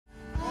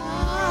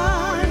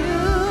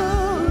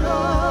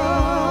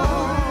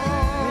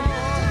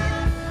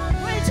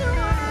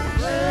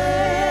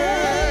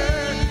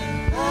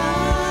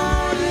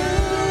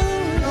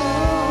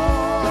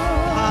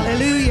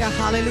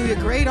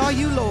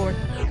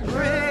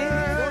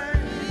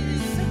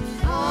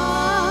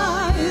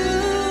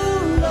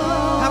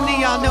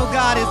y'all know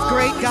God is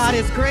great, God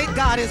is great,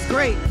 God is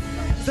great.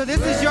 So this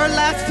is your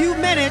last few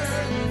minutes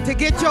to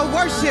get your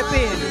worship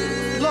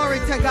in. Glory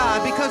to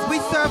God, because we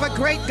serve a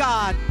great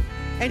God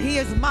and he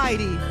is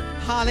mighty.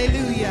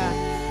 Hallelujah.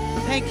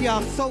 Thank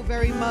y'all so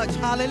very much.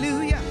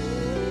 Hallelujah.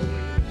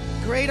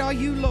 Great are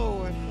you,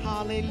 Lord.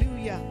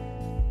 Hallelujah.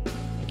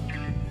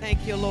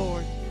 Thank you,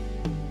 Lord.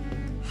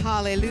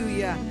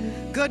 Hallelujah.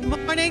 Good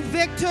morning,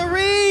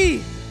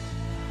 Victory.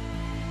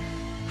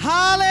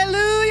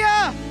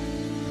 Hallelujah.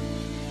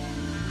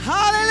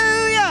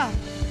 Hallelujah.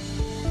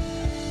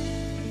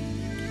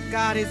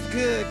 God is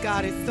good.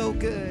 God is so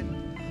good.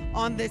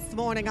 On this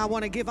morning, I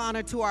want to give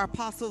honor to our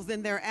apostles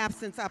in their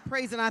absence. I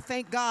praise and I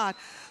thank God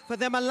for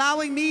them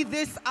allowing me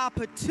this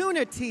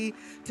opportunity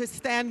to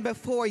stand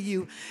before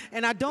you.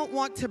 And I don't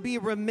want to be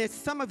remiss.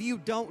 Some of you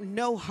don't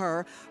know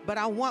her, but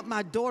I want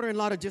my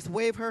daughter-in-law to just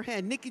wave her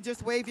hand. Nikki,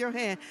 just wave your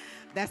hand.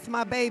 That's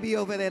my baby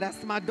over there.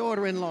 That's my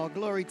daughter-in-law.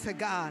 Glory to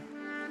God.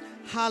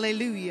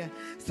 Hallelujah.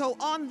 So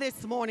on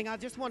this morning, I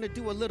just want to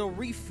do a little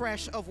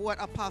refresh of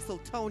what Apostle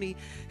Tony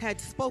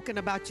had spoken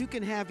about. You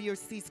can have your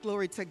seats.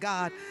 Glory to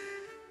God.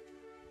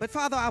 But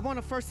Father, I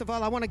want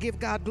to give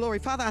God glory.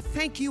 Father, I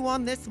thank you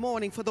on this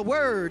morning for the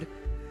word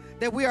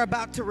that we are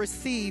about to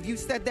receive. You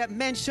said that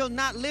men shall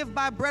not live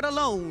by bread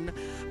alone,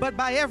 but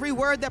by every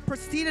word that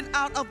proceeded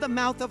out of the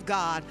mouth of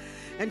God.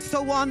 And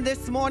so on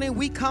this morning,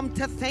 we come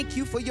to thank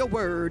you for your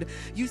word.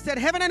 You said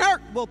heaven and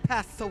earth will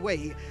pass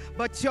away,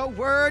 but your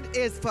word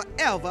is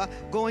forever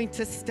going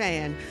to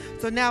stand.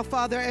 So now,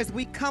 Father, as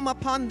we come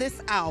upon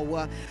this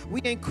hour,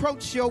 we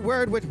encroach your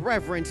word with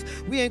reverence.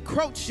 We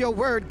encroach your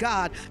word,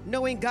 God,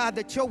 knowing, God,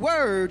 that your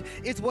word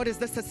is what is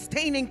the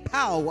sustaining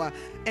power.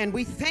 And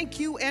we thank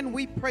you and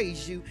we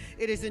praise you.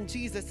 It is in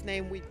Jesus'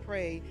 name we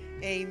pray.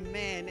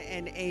 Amen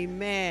and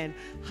amen.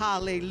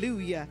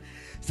 Hallelujah.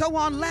 So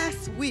on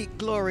last week,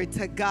 glory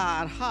to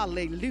God,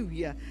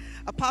 hallelujah,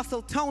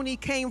 Apostle Tony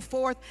came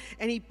forth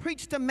and he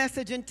preached a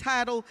message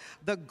entitled,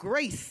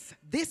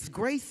 This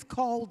Grace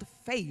Called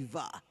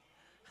Favor.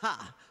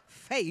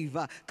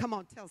 Favor. Come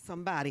on, tell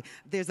somebody,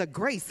 there's a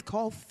grace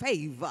called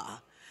favor.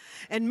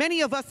 And many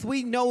of us,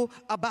 we know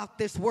about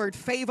this word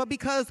favor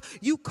because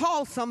you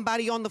call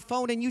somebody on the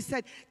phone and you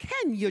said,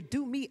 can you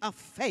do me a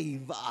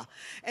favor?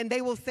 And they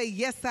will say,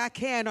 yes, I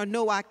can, or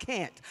no, I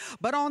can't.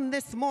 But on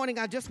this morning,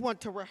 I just want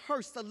to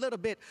rehearse a little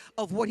bit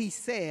of what he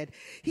said.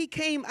 He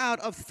came out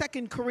of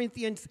 2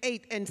 Corinthians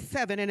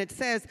 8:7, and it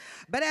says,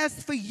 but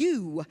as for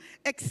you,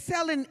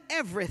 excel in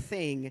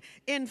everything,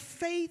 in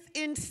faith,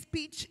 in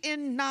speech,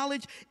 in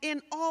knowledge,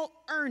 in all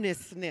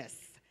earnestness.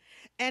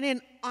 And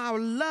in our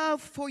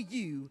love for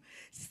you,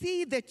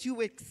 see that you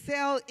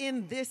excel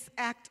in this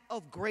act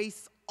of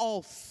grace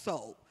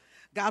also.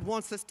 God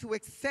wants us to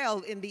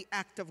excel in the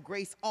act of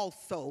grace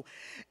also.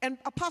 And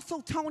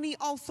Apostle Tony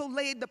also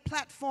laid the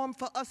platform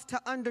for us to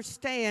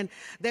understand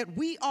that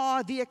we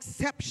are the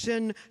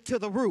exception to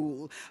the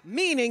rule,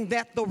 meaning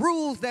that the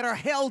rules that are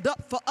held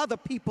up for other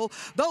people,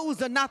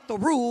 those are not the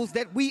rules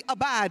that we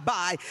abide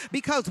by,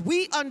 because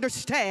we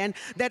understand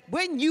that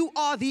when you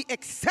are the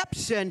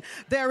exception,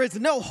 there is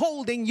no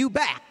holding you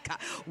back.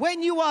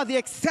 When you are the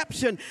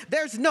exception,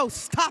 there's no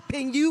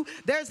stopping you,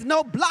 there's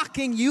no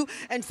blocking you,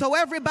 and so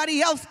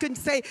everybody else can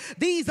say,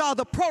 these are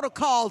the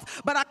protocols,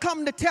 but I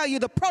come to tell you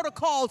the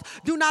protocols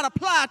do not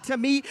apply to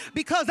me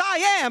because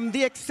I am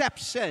the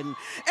exception.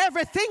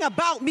 Everything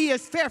about me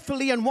is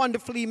fearfully and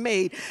wonderfully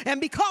made. And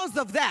because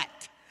of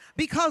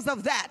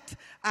that,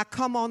 I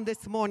come on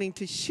this morning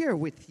to share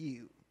with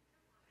you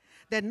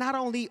that not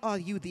only are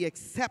you the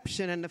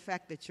exception and the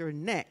fact that you're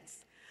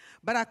next,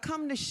 but I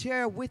come to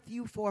share with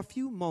you for a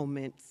few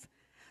moments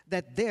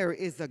that there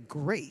is a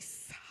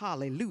grace,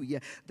 hallelujah.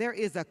 There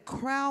is a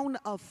crown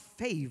of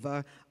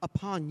favor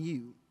upon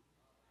you.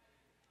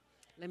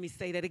 Let me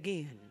say that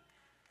again.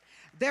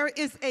 There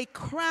is a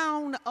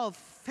crown of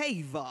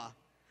favor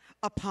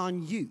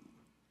upon you.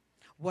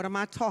 What am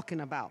I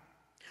talking about?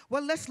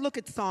 Well, let's look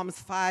at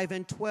Psalms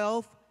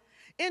 5:12.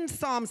 In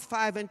Psalms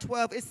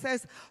 5:12, it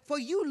says, for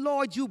you,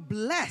 Lord, you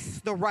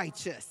bless the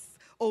righteous,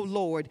 O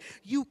Lord.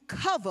 You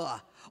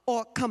cover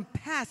or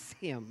compass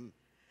him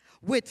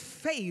with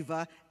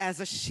favor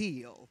as a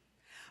shield,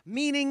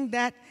 meaning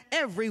that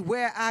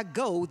everywhere I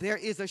go, there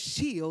is a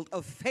shield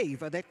of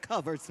favor that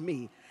covers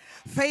me.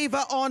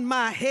 Favor on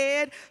my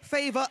head,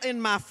 favor in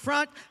my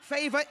front,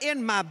 favor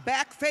in my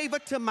back, favor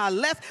to my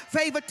left,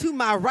 favor to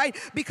my right,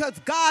 because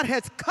God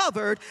has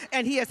covered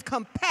and he has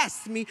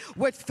compassed me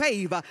with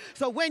favor.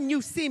 So when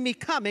you see me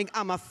coming,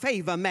 I'm a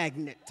favor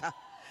magnet.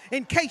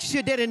 In case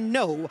you didn't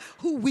know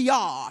who we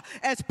are,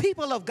 as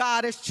people of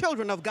God, as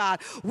children of God,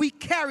 we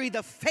carry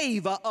the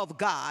favor of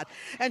God.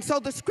 And so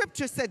the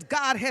scripture says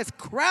God has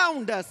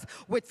crowned us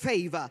with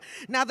favor.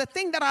 Now, the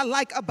thing that I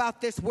like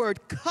about this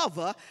word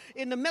cover,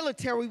 in the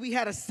military, we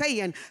had a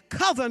saying,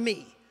 cover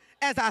me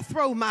as I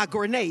throw my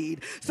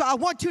grenade. So I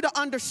want you to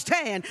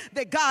understand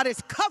that God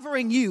is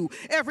covering you.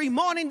 Every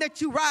morning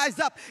that you rise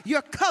up,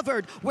 you're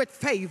covered with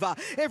favor.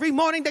 Every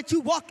morning that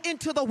you walk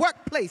into the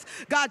workplace,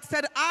 God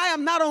said, I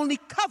am not only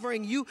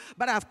covering you,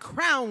 but I've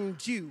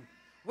crowned you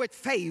with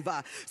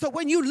favor. So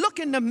when you look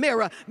in the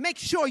mirror, make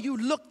sure you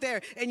look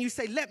there and you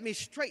say, let me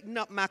straighten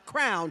up my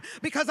crown,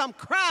 because I'm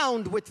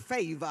crowned with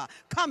favor,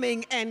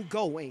 coming and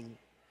going.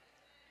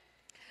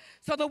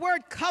 So the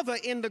word cover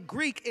in the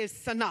Greek is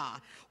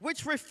sana,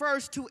 which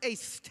refers to a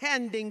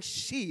standing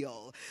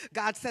shield.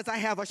 God says, I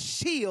have a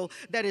shield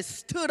that is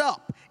stood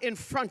up in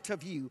front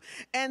of you.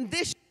 And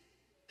this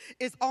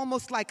is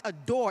almost like a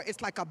door. It's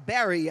like a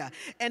barrier.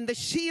 And the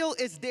shield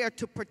is there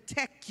to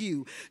protect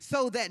you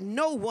so that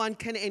no one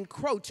can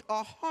encroach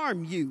or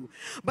harm you.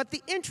 But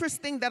the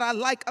interesting that I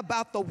like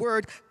about the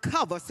word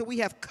cover, so we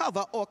have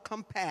cover or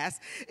compass,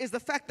 is the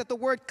fact that the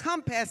word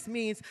compass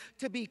means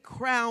to be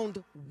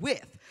crowned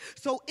with.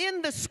 So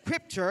in the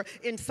scripture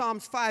in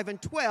Psalms 5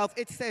 and 12,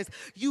 it says,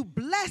 you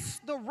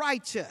bless the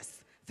righteous.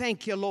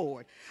 Thank you,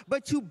 Lord.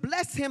 But you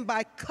bless him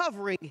by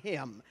covering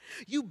him.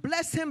 You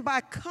bless him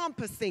by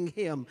compassing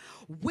him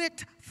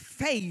with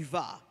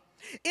favor.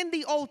 In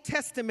the Old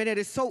Testament, it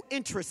is so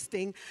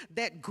interesting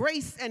that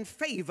grace and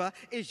favor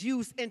is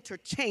used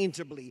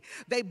interchangeably.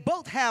 They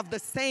both have the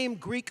same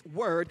Greek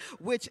word,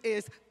 which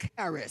is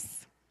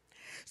charis.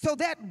 So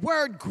that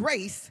word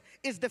grace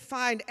is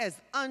defined as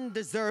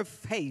undeserved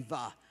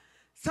favor.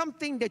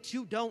 Something that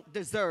you don't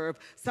deserve.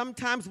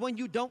 Sometimes when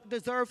you don't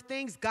deserve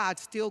things, God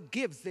still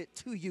gives it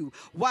to you.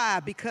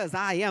 Why? Because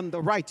I am the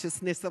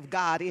righteousness of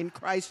God in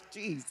Christ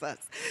Jesus.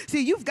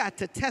 See, you've got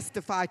to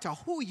testify to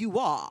who you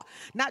are,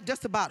 not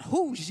just about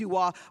whose you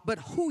are, but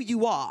who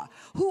you are.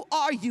 Who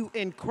are you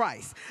in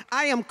Christ?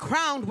 I am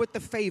crowned with the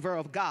favor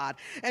of God.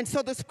 And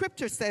so the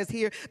scripture says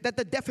here that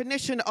the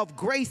definition of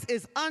grace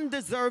is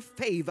undeserved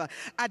favor.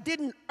 I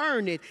didn't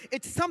earn it.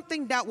 It's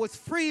something that was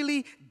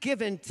freely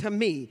given to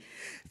me.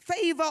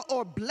 Favor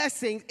or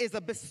blessing is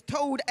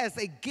bestowed as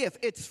a gift.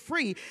 It's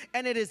free,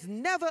 and it is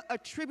never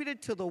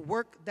attributed to the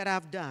work that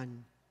I've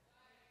done.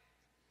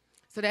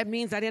 So that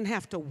means I didn't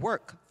have to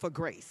work for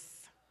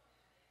grace.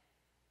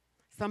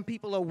 Some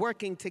people are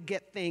working to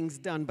get things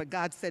done, but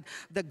God said,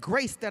 the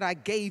grace that I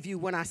gave you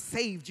when I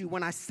saved you,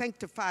 when I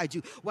sanctified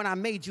you, when I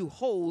made you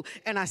whole,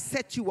 and I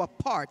set you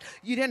apart,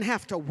 you didn't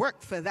have to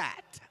work for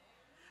that.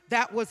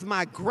 That was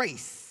my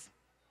grace.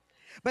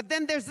 But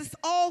then there's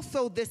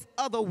also this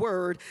other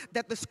word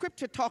that the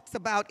scripture talks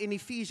about in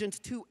Ephesians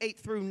 2, 8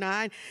 through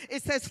 9.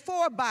 It says,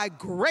 for by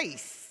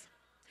grace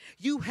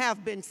you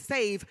have been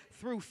saved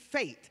through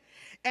faith.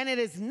 And it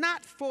is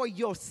not for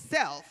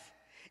yourself.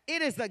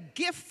 It is a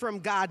gift from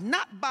God,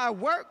 not by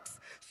works,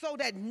 so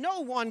that no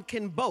one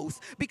can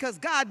boast. Because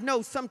God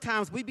knows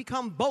sometimes we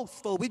become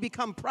boastful, we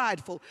become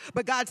prideful.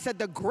 But God said,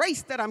 the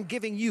grace that I'm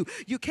giving you,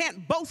 you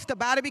can't boast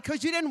about it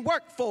because you didn't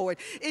work for it.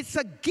 It's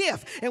a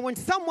gift. And when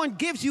someone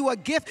gives you a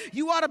gift,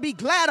 you ought to be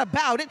glad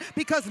about it,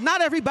 because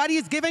not everybody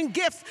is giving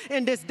gifts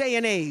in this day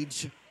and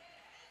age.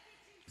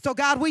 So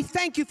God, we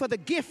thank you for the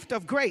gift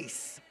of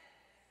grace.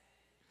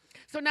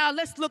 So now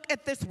let's look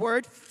at this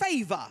word,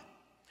 favor.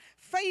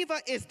 Favor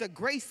is the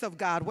grace of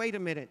God. Wait a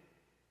minute.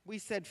 We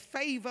said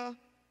favor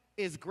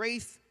is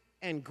grace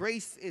and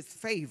grace is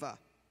favor.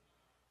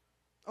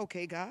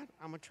 Okay, God,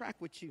 I'm going to track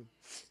with you.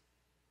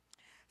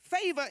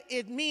 Favor,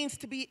 it means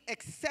to be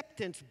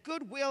acceptance,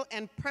 goodwill,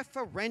 and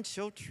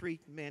preferential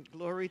treatment.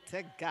 Glory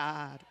to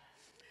God.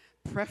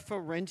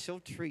 Preferential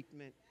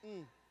treatment.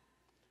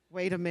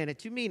 Wait a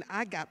minute. You mean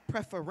I got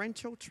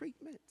preferential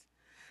treatment?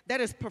 That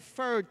is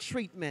preferred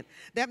treatment.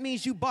 That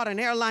means you bought an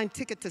airline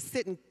ticket to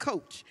sit and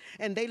coach,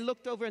 and they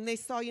looked over and they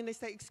saw you and they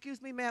say,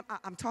 excuse me, ma'am,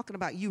 I'm talking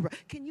about you.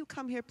 Can you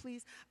come here,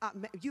 please?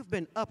 You've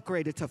been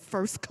upgraded to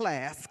first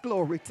class.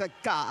 Glory to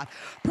God.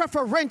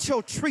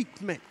 Preferential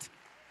treatment.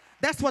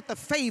 That's what the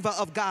favor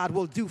of God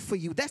will do for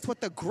you. That's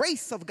what the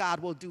grace of God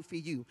will do for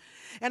you.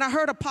 And I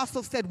heard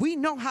Apostle said, we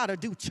know how to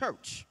do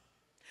church.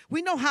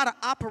 We know how to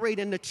operate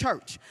in the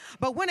church.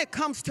 But when it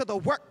comes to the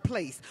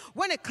workplace,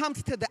 when it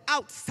comes to the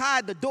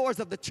outside the doors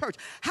of the church,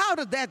 how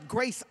does that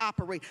grace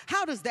operate?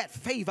 How does that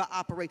favor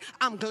operate?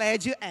 I'm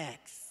glad you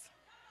asked.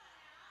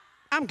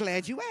 I'm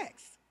glad you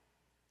asked.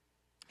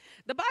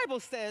 The Bible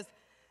says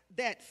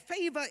that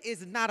favor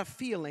is not a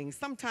feeling.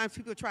 Sometimes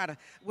people try to,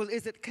 well,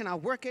 can I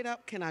work it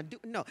up? Can I do?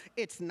 No,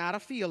 it's not a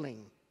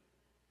feeling.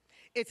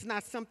 It's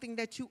not something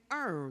that you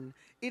earn.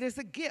 It is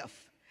a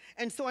gift.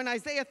 And so in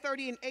Isaiah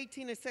 30 and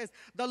 18, it says,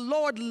 the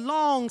Lord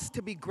longs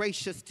to be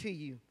gracious to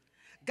you.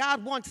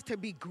 God wants to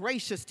be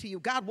gracious to you.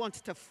 God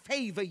wants to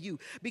favor you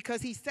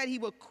because he said he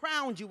will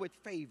crown you with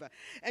favor.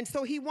 And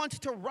so he wants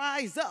to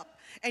rise up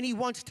and he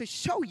wants to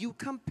show you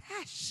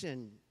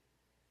compassion.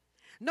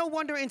 No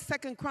wonder in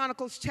 2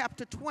 Chronicles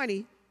chapter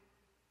 20,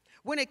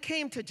 when it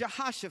came to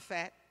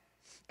Jehoshaphat,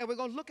 and we're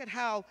going to look at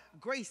how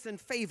grace and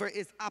favor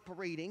is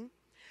operating.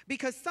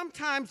 Because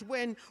sometimes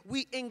when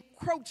we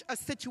encroach a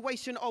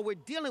situation or we're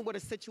dealing with a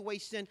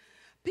situation,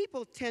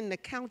 people tend to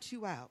count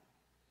you out.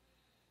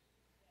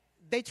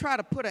 They try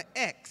to put an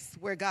X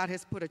where God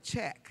has put a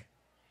check.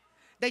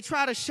 They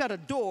try to shut a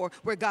door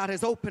where God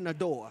has opened a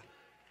door.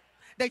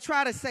 They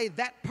try to say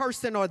that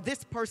person or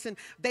this person,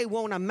 they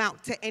won't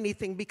amount to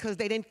anything because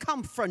they didn't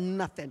come for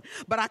nothing.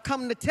 But I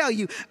come to tell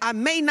you, I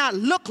may not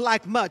look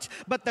like much,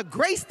 but the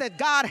grace that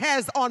God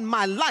has on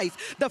my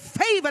life, the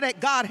favor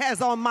that God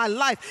has on my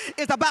life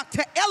is about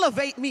to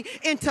elevate me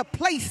into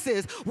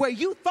places where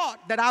you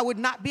thought that I would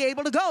not be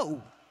able to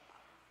go.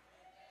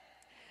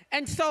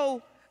 And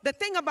so the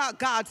thing about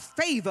God's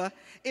favor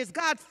is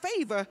God's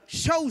favor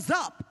shows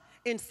up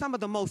in some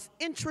of the most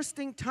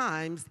interesting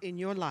times in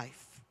your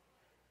life.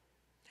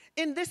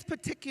 In this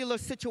particular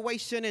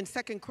situation in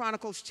 2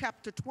 Chronicles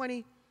chapter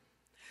 20,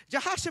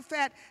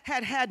 Jehoshaphat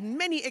had had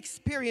many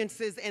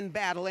experiences in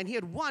battle, and he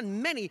had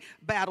won many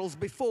battles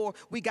before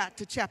we got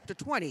to chapter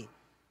 20.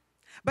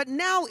 But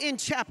now in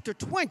chapter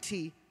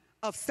 20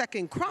 of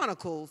 2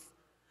 Chronicles,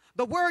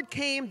 the word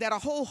came that a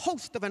whole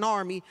host of an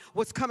army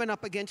was coming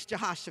up against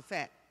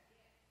Jehoshaphat.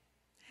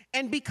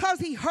 And because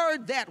he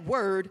heard that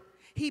word,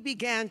 he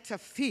began to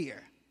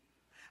fear.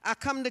 I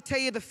come to tell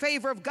you, the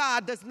favor of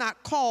God does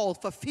not call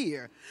for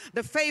fear.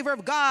 The favor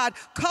of God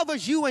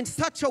covers you in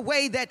such a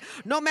way that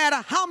no matter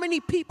how many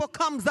people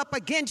comes up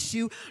against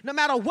you, no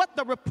matter what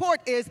the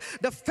report is,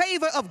 the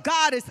favor of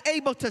God is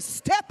able to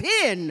step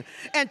in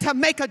and to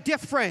make a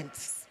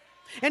difference.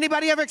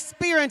 Anybody ever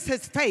experienced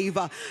his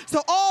favor?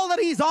 So all of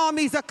these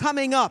armies are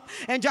coming up,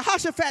 and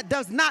Jehoshaphat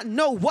does not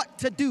know what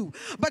to do.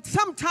 But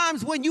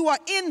sometimes when you are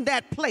in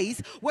that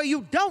place where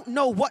you don't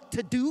know what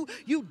to do,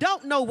 you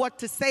don't know what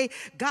to say,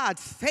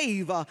 God's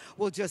favor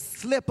will just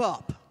slip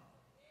up.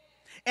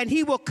 And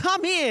he will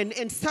come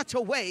in such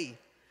a way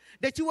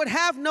that you would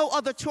have no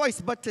other choice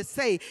but to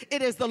say,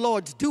 it is the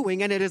Lord's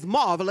doing, and it is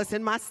marvelous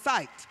in my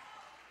sight.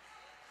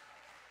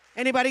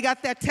 Anybody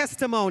got that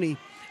testimony?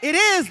 It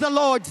is the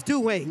Lord's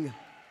doing,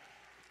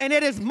 and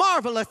it is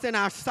marvelous in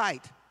our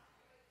sight.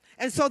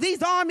 And so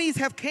these armies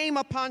have came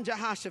upon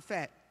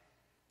Jehoshaphat.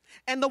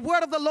 And the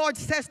word of the Lord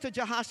says to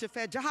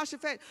Jehoshaphat,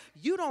 Jehoshaphat,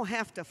 you don't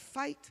have to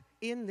fight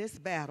in this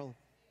battle.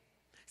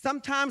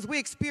 Sometimes we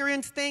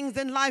experience things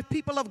in life,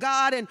 people of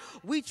God, and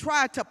we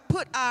try to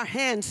put our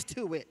hands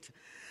to it.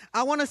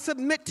 I want to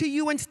submit to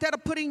you, instead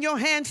of putting your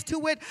hands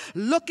to it,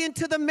 look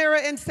into the mirror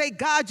and say,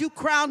 God, you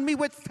crowned me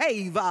with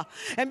favor.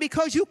 And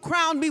because you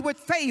crowned me with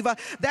favor,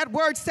 that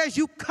word says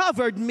you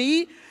covered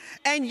me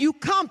and you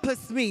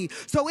compassed me.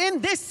 So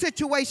in this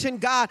situation,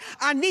 God,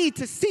 I need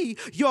to see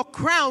your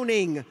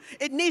crowning.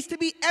 It needs to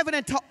be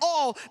evident to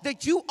all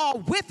that you are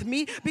with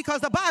me,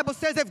 because the Bible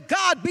says if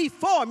God be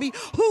for me,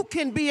 who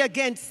can be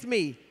against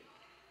me?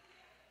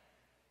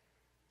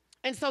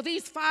 And so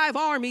these 5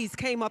 armies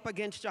came up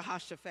against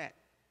Jehoshaphat.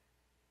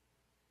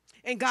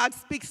 And God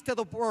speaks to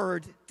the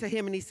word to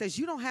him, and he says,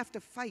 you don't have to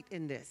fight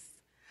in this.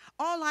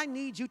 All I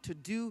need you to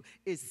do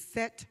is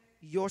set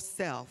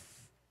yourself.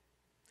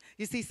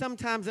 You see,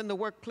 sometimes in the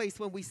workplace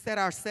when we set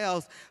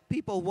ourselves,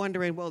 people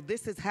wondering, well,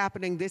 this is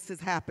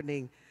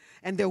happening,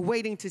 and they're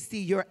waiting to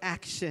see your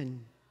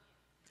action.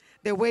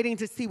 They're waiting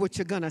to see what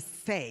you're going to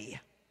say.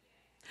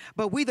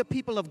 But we, the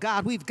people of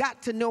God, we've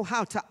got to know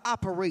how to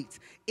operate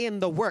in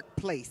the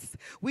workplace.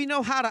 We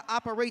know how to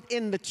operate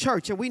in the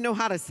church, and we know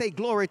how to say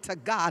glory to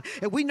God,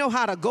 and we know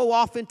how to go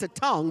off into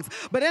tongues.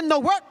 But in the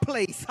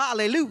workplace,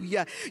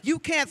 hallelujah, you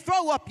can't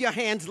throw up your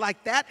hands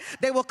like that.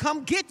 They will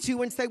come get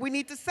you and say, we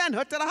need to send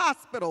her to the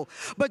hospital.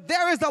 But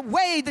there is a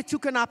way that you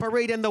can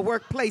operate in the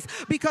workplace,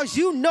 because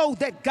you know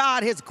that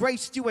God has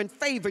graced you and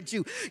favored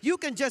you. You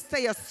can just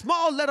say a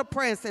small little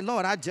prayer and say,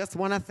 Lord, I just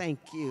want to thank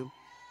you.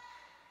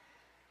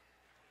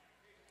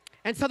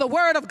 And so the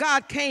word of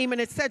God came,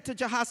 and it said to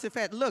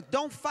Jehoshaphat, look,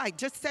 don't fight,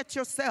 just set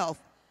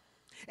yourself.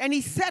 And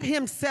he set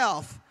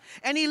himself,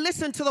 and he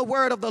listened to the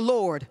word of the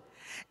Lord.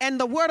 And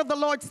the word of the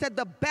Lord said,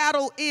 the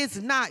battle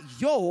is not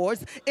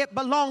yours, it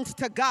belongs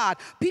to God.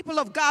 People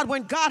of God,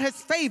 when God has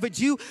favored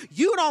you,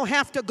 you don't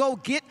have to go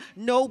get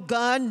no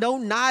gun, no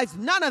knives,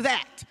 none of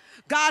that.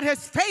 God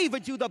has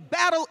favored you. The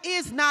battle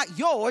is not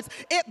yours.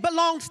 It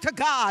belongs to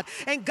God.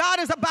 And God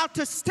is about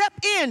to step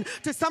in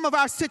to some of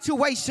our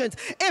situations.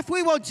 If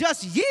we will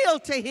just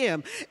yield to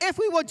him, if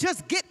we will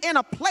just get in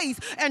a place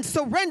and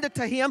surrender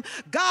to him,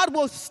 God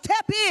will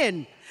step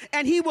in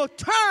and he will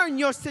turn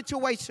your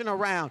situation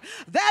around.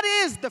 That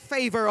is the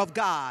favor of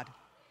God,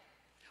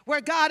 where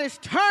God is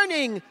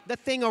turning the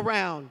thing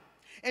around.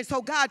 And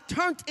so God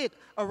turned it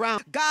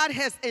around. God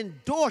has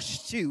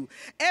endorsed you.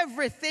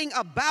 Everything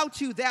about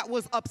you that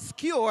was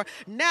obscure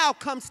now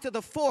comes to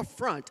the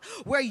forefront.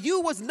 Where you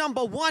was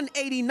number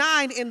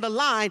 189 in the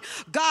line,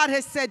 God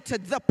has said to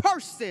the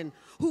person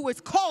who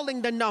is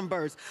calling the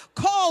numbers,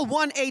 call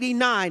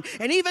 189.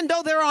 And even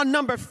though they're on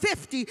number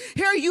 50,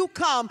 here you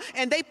come,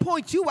 and they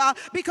point you out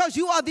because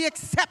you are the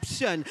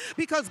exception,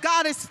 because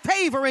God is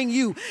favoring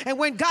you. And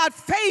when God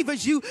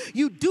favors you,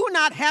 you do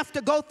not have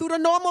to go through the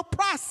normal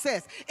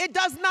process. It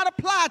does not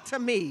apply to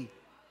me.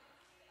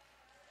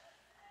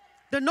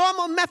 The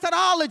normal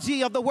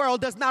methodology of the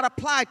world does not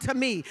apply to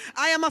me.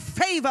 I am a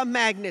favor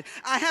magnet.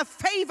 I have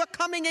favor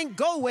coming and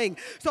going.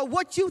 So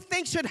what you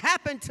think should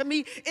happen to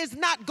me is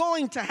not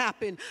going to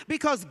happen,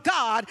 because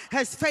God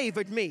has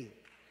favored me.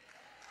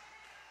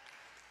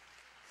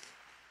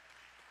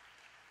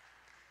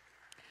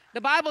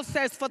 The Bible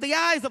says, for the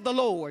eyes of the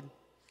Lord,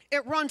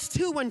 it runs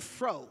to and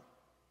fro.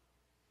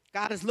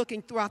 God is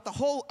looking throughout the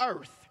whole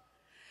earth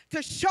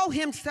to show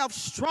himself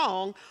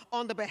strong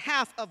on the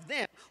behalf of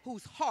them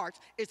whose heart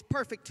is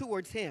perfect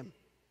towards him.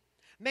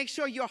 Make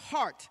sure your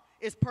heart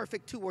is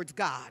perfect towards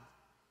God.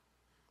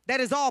 That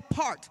is all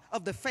part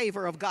of the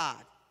favor of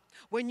God.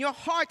 When your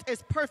heart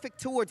is perfect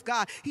towards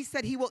God, he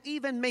said he will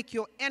even make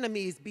your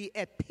enemies be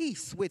at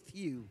peace with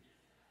you.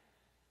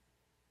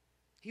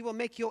 He will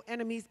make your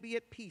enemies be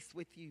at peace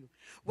with you.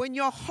 When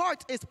your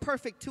heart is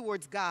perfect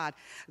towards God,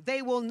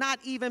 they will not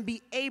even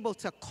be able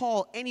to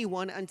call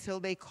anyone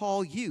until they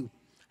call you.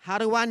 How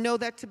do I know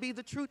that to be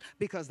the truth?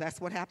 Because that's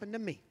what happened to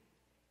me.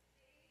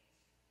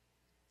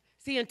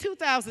 See, in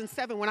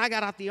 2007, when I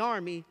got out the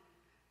Army,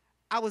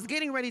 I was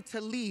getting ready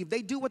to leave.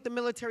 They do what the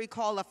military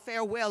call a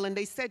farewell, and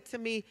they said to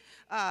me,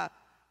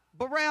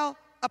 Burrell,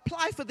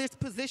 apply for this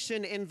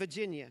position in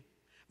Virginia.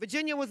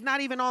 Virginia was not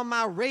even on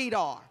my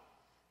radar.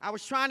 I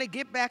was trying to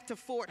get back to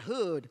Fort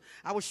Hood.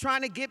 I was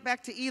trying to get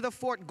back to either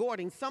Fort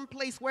Gordon,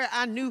 someplace where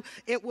I knew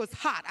it was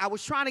hot. I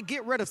was trying to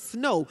get rid of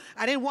snow.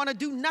 I didn't want to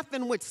do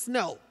nothing with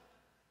snow.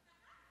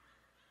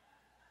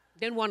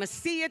 Didn't want to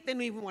see it,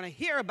 didn't even want to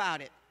hear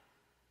about it.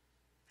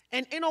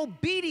 And in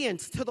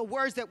obedience to the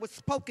words that were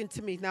spoken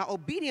to me, now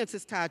obedience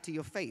is tied to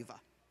your favor.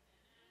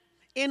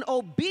 In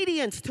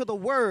obedience to the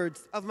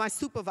words of my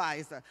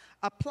supervisor,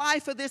 apply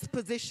for this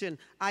position,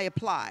 I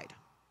applied.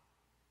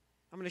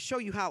 I'm going to show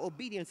you how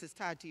obedience is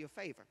tied to your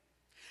favor.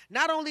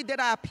 Not only did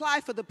I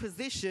apply for the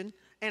position,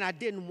 and I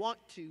didn't want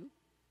to,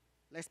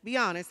 let's be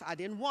honest, I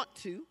didn't want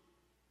to.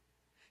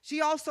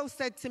 She also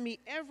said to me,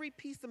 every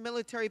piece of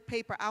military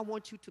paper, I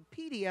want you to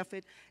PDF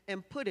it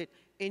and put it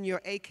in your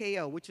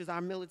AKO, which is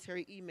our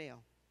military email.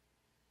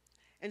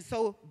 And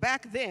so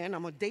back then,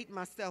 I'm going to date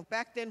myself,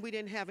 back then we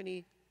didn't have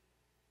any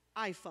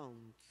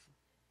iPhones.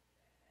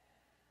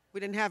 We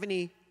didn't have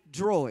any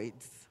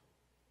droids.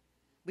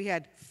 We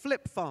had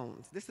flip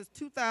phones. This is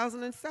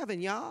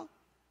 2007, y'all.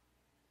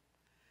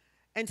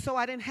 And so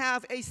I didn't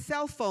have a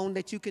cell phone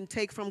that you can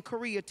take from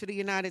Korea to the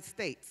United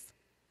States.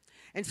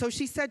 And so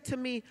she said to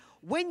me,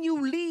 when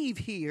you leave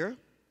here,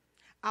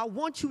 I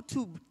want you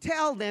to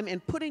tell them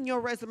and put in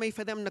your resume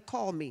for them to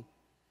call me.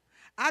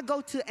 I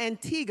go to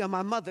Antigua,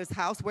 my mother's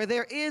house, where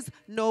there is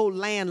no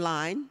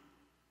landline.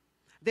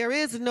 There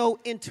is no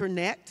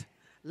internet.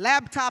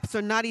 Laptops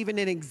are not even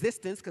in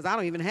existence because I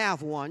don't even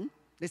have one.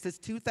 This is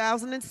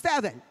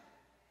 2007.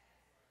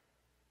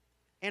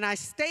 And I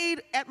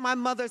stayed at my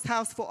mother's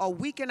house for a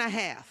week and a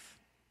half.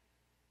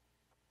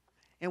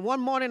 And one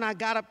morning I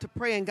got up to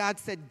pray and God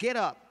said, get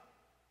up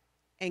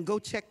and go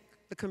check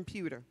the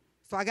computer.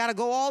 So I got to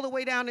go all the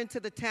way down into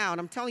the town.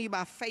 I'm telling you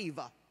about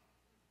favor.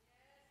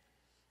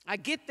 I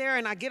get there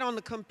and I get on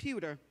the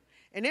computer.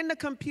 And in the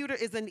computer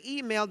is an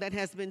email that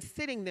has been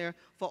sitting there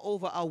for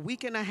over a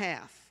week and a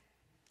half.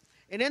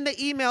 And in the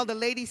email, the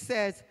lady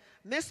says,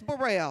 Miss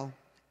Burrell,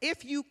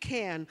 if you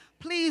can,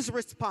 please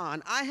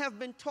respond. I have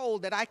been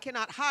told that I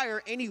cannot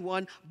hire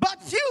anyone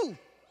but you.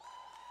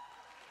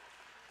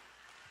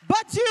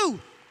 But you.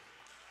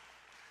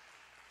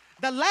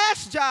 The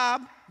last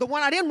job, the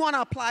one I didn't want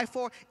to apply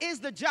for, is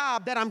the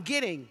job that I'm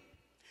getting.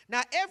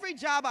 Now, every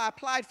job I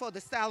applied for,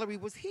 the salary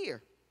was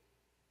here.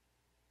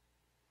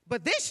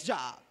 But this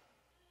job,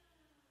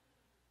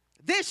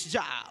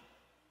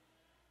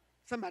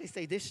 somebody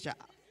say this job,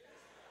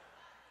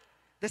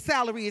 the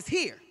salary is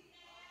here.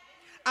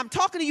 I'm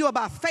talking to you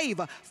about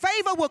favor.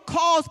 Favor will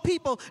cause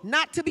people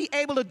not to be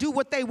able to do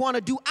what they want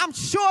to do. I'm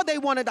sure they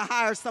wanted to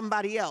hire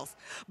somebody else,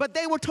 but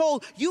they were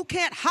told, you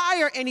can't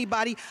hire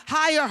anybody,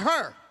 hire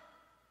her.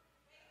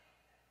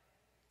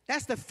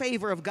 That's the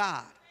favor of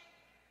God.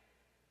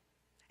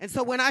 And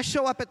so when I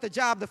show up at the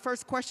job, the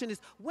first question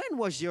is, when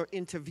was your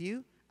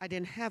interview? I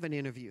didn't have an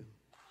interview.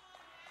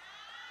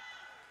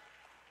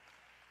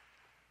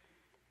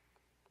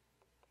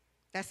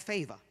 That's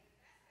favor.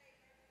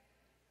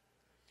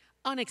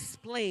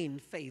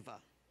 Unexplained favor.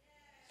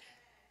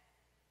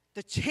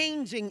 The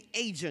changing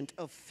agent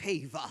of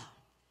favor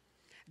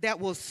that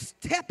will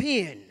step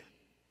in.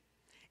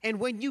 And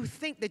when you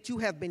think that you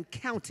have been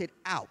counted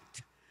out,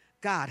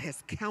 God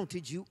has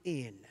counted you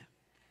in.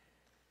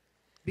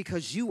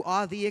 Because you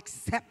are the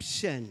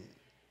exception.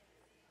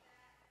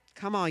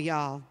 Come on,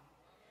 y'all.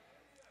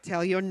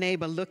 Tell your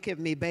neighbor, look at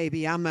me,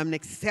 baby. I'm an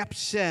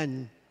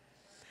exception.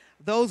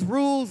 Those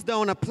rules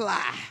don't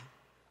apply.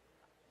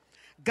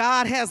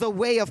 God has a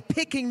way of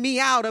picking me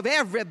out of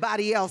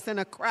everybody else in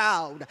a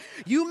crowd.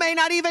 You may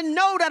not even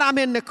know that I'm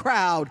in the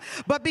crowd,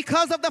 but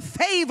because of the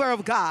favor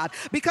of God,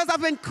 because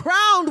I've been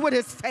crowned with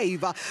his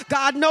favor,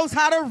 God knows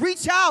how to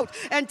reach out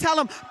and tell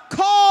him,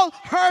 call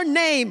her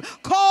name,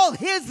 call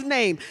his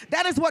name.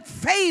 That is what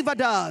favor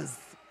does.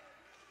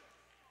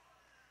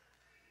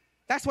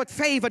 That's what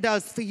favor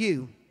does for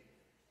you.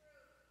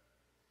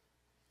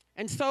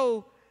 And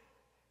so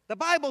the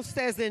Bible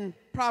says in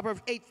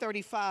Proverbs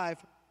 8:35,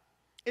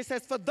 it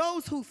says, for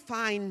those who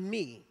find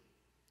me,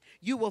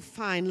 you will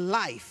find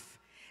life,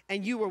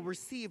 and you will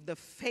receive the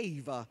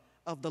favor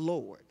of the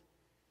Lord.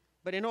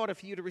 But in order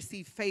for you to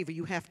receive favor,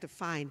 you have to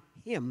find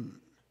him.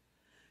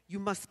 you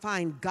must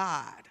find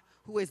God,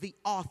 who is the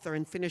author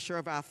and finisher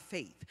of our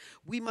faith.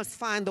 We must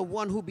find the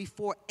one who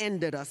before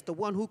ended us, the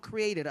one who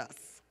created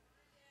us.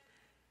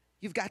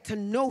 You've got to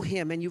know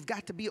him, and you've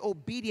got to be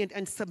obedient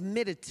and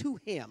submitted to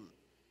him.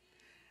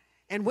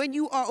 And when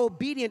you are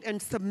obedient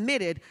and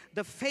submitted,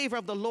 the favor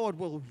of the Lord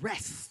will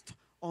rest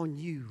on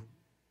you.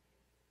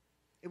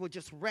 It will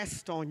just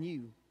rest on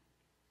you.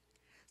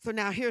 So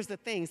now here's the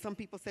thing. Some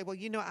people say, well,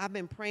 you know, I've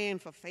been praying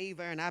for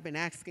favor and I've been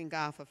asking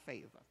God for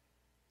favor.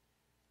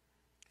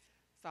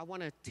 So I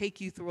want to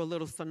take you through a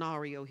little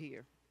scenario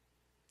here.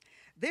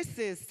 This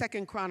is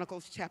 2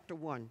 Chronicles chapter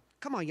 1.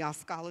 Come on, y'all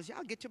scholars.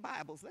 Y'all get your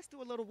Bibles. Let's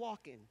do a little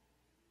walking.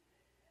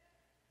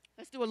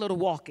 Let's do a little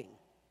walking.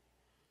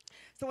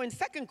 So in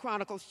 2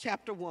 Chronicles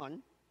chapter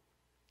 1,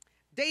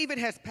 David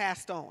has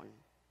passed on,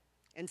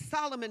 and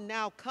Solomon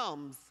now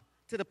comes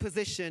to the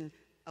position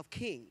of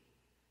king.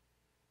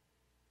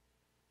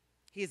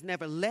 He has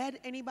never led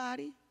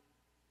anybody.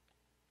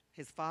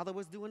 His father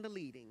was doing the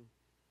leading,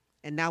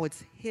 and now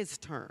it's his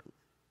turn.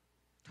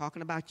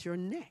 Talking about your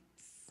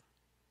next.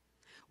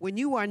 When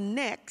you are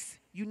next,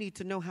 you need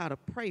to know how to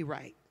pray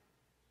right.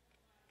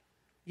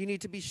 You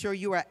need to be sure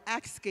you are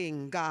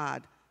asking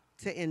God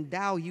to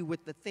endow you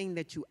with the thing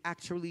that you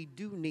actually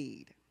do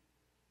need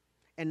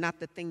and not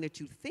the thing that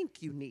you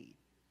think you need.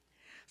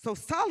 So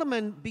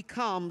Solomon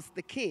becomes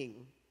the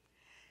king.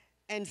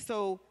 And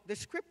so the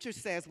scripture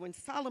says when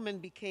Solomon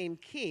became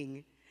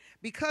king,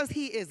 because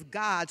he is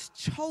God's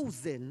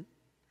chosen,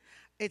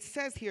 it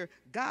says here,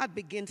 God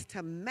begins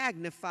to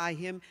magnify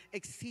him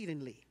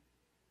exceedingly.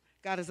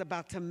 God is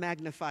about to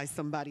magnify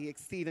somebody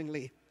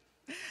exceedingly.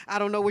 I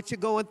don't know what you're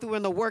going through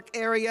in the work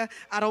area.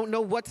 I don't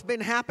know what's been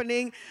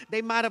happening.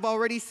 They might have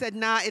already said,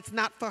 nah, it's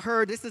not for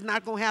her. This is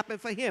not going to happen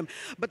for him.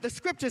 But the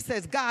scripture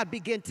says God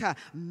began to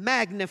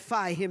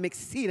magnify him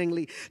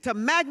exceedingly. To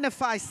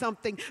magnify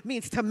something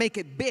means to make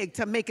it big,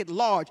 to make it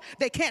large.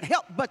 They can't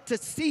help but to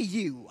see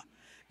you.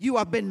 You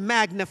have been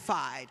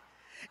magnified.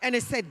 And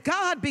it said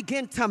God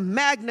began to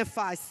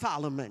magnify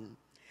Solomon.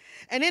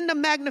 And in the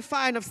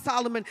magnifying of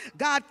Solomon,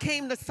 God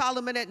came to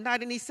Solomon at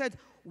night and he said,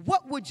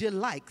 what would you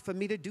like for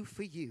me to do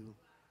for you?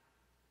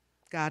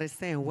 God is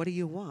saying, what do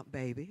you want,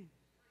 baby?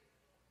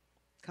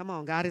 Come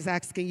on, God is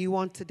asking you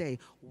on today,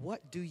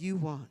 what do you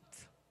want?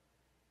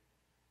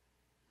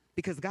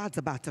 Because God's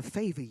about to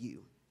favor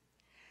you.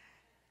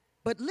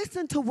 But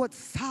listen to what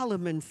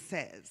Solomon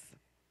says.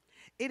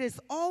 It is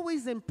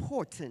always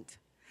important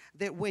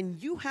that when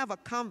you have a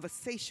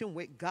conversation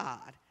with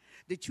God,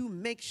 that you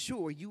make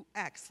sure you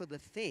ask for the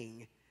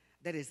thing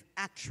that is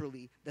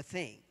actually the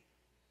thing.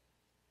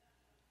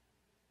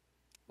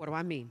 What do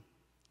I mean?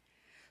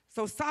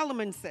 So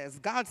Solomon says,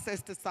 God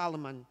says to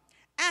Solomon,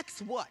 ask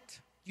what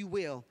you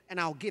will, and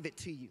I'll give it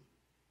to you.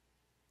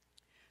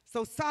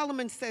 So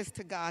Solomon says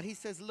to God, he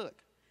says,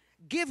 look,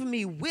 give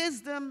me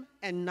wisdom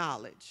and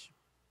knowledge.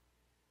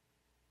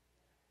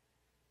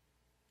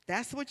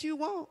 That's what you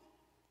want.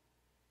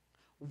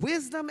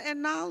 Wisdom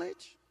and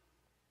knowledge.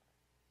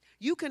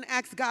 You can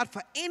ask God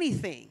for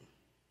anything,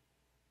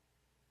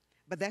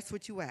 but that's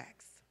what you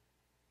ask,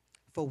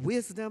 for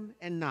wisdom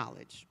and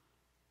knowledge.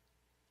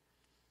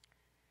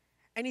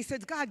 And he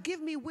says, God,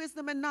 give me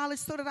wisdom and knowledge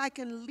so that I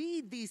can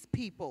lead these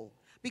people,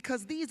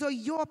 because these are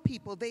your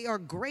people. They are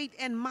great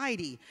and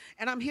mighty.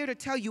 And I'm here to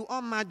tell you,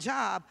 on my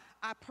job,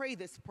 I pray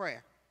this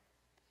prayer.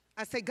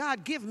 I say,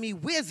 God, give me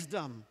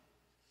wisdom.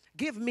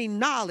 Give me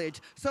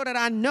knowledge so that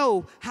I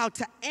know how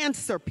to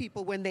answer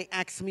people when they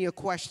ask me a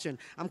question.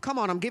 Come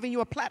on, I'm giving you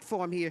a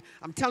platform here.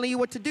 I'm telling you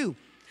what to do.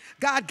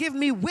 God, give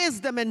me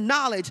wisdom and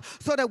knowledge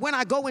so that when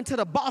I go into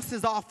the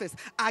boss's office,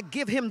 I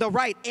give him the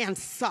right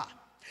answer.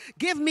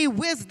 Give me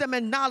wisdom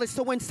and knowledge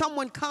so when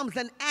someone comes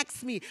and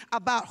asks me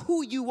about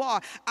who you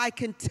are, I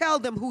can tell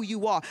them who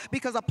you are.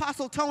 Because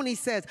Apostle Tony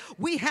says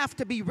we have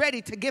to be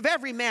ready to give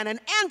every man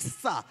an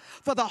answer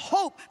for the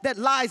hope that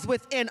lies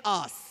within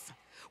us.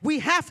 We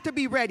have to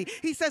be ready.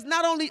 He says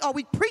not only are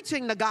we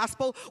preaching the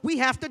gospel, we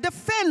have to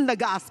defend the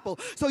gospel.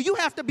 So you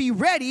have to be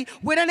ready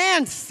with an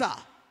answer.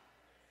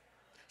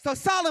 So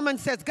Solomon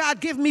says, God,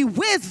 give me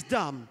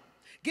wisdom.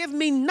 Give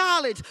me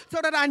knowledge so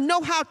that I know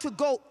how to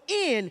go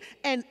in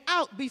and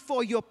out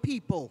before your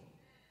people.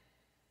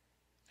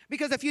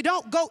 Because if you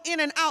don't go in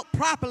and out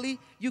properly,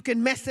 you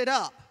can mess it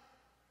up.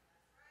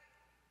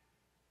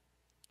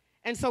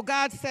 And so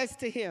God says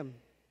to him,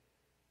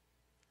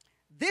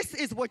 this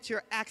is what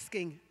you're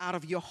asking out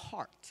of your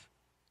heart.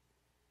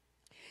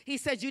 He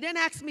said, you didn't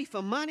ask me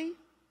for money.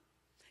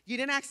 You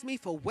didn't ask me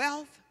for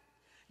wealth.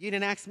 You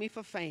didn't ask me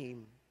for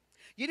fame.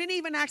 You didn't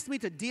even ask me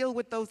to deal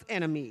with those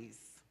enemies.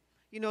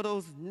 You know,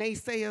 those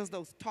naysayers,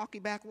 those talky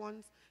back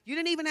ones. You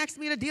didn't even ask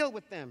me to deal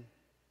with them.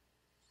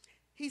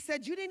 He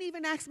said, you didn't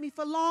even ask me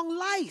for long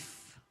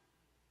life.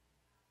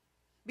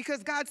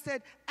 Because God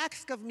said,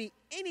 ask of me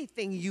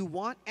anything you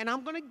want, and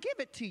I'm going to give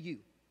it to you.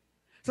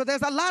 So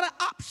there's a lot of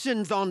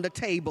options on the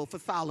table for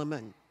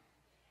Solomon.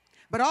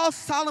 But all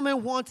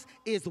Solomon wants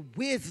is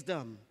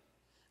wisdom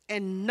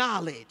and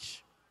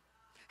knowledge.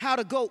 How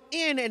to go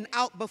in and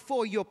out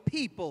before your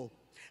people.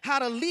 how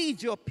to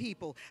lead your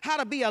people, how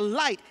to be a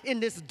light in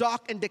this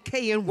dark and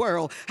decaying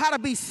world, how to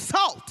be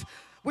salt,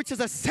 which is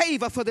a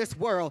savor for this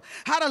world,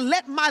 how to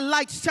let my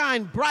light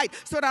shine bright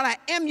so that I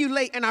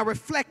emulate and I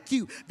reflect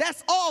you.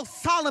 That's all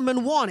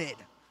Solomon wanted.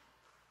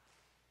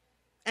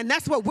 And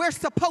that's what we're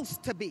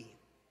supposed to be.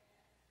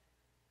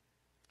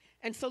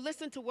 And so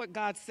listen to what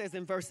God says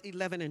in verse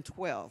 11 and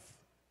 12.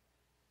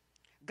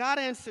 God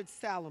answered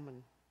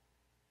Solomon.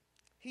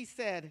 He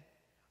said,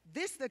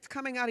 this that's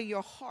coming out of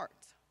your heart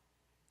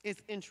is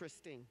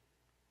interesting.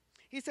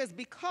 He says,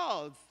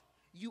 because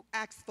you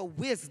asked for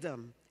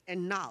wisdom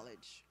and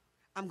knowledge,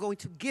 I'm going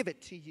to give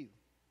it to you.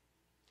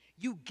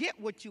 You get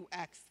what you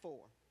asked for.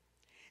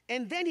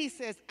 And then he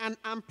says, and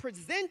I'm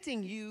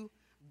presenting you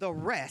the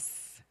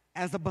rest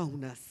as a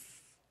bonus.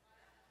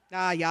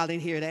 Y'all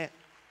didn't hear that.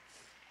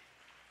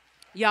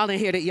 Y'all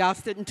didn't hear that. Y'all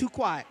sitting too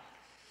quiet.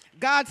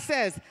 God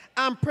says,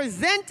 I'm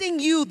presenting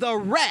you the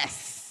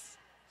rest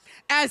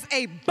as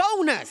a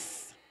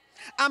bonus.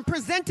 I'm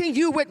presenting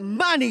you with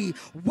money,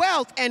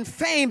 wealth, and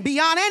fame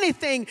beyond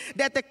anything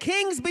that the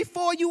kings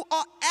before you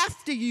or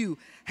after you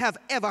have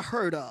ever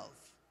heard of.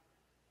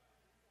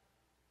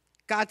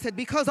 God said,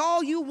 because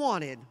all you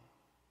wanted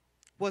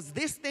was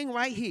this thing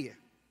right here,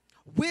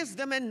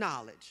 wisdom and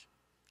knowledge,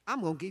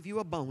 I'm going to give you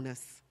a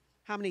bonus.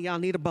 How many of y'all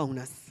need a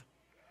bonus?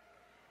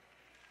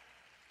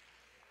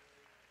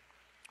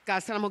 God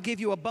said, I'm going to give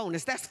you a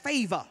bonus. That's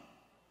favor.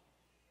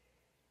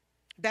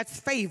 That's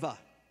favor.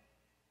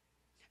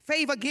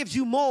 Favor gives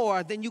you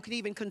more than you can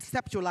even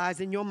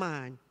conceptualize in your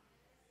mind.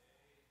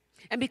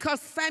 And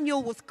because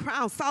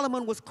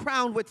Solomon was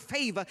crowned with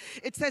favor,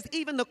 it says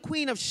even the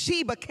queen of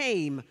Sheba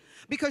came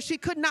because she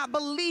could not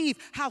believe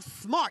how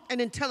smart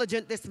and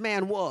intelligent this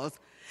man was.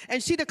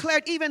 And she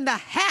declared even the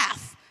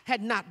half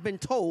had not been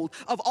told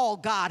of all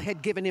God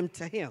had given him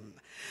to him.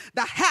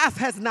 The half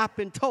has not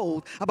been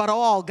told about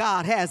all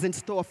God has in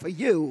store for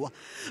you.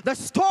 The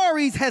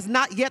stories has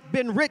not yet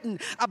been written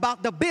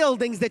about the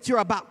buildings that you're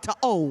about to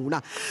own.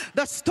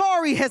 The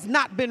story has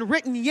not been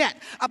written yet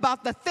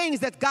about the things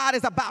that God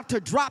is about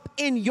to drop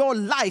in your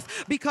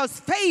life, because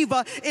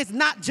favor is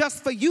not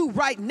just for you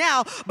right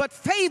now, but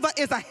favor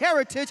is a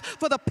heritage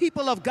for the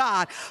people of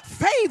God.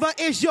 Favor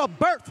is your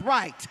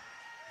birthright.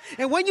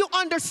 And when you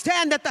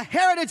understand that the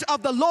heritage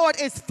of the Lord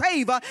is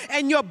favor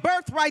and your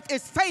birthright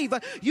is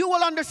favor, you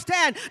will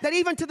understand that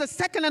even to the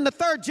second and the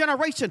third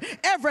generation,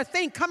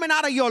 everything coming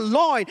out of your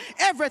loin,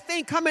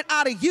 everything coming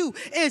out of you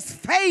is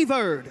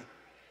favored.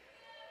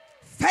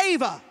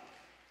 Favor.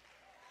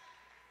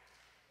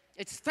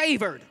 It's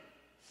favored.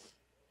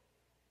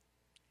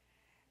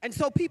 And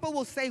so people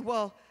will say,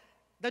 well,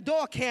 the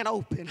door can't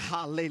open.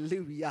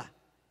 Hallelujah.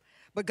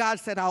 But God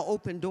said, I'll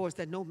open doors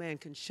that no man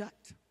can shut.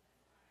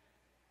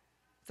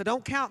 So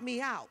don't count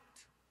me out.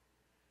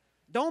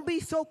 Don't be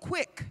so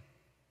quick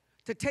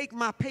to take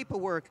my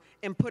paperwork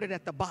and put it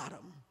at the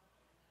bottom.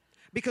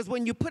 Because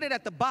when you put it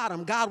at the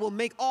bottom, God will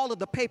make all of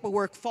the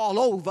paperwork fall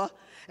over.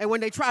 And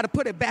when they try to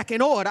put it back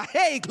in order,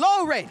 hey,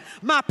 glory,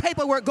 my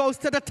paperwork goes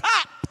to the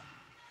top.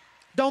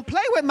 Don't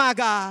play with my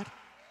God.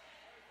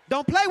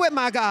 Don't play with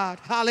my God.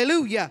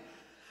 Hallelujah.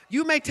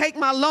 You may take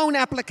my loan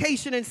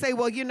application and say,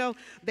 well, you know,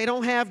 they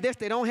don't have this,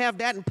 they don't have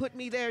that, and put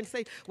me there and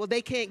say, well,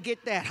 they can't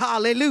get that.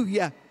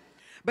 Hallelujah.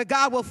 But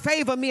God will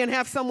favor me and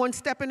have someone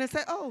step in and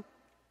say, oh,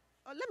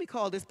 let me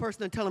call this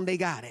person and tell them they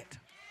got it.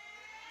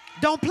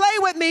 Don't play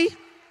with me.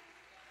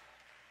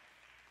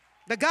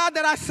 The God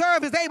that I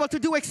serve is able to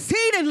do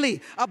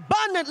exceedingly,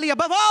 abundantly,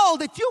 above all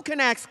that you can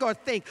ask or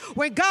think.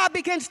 When God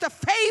begins to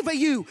favor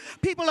you,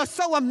 people are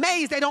so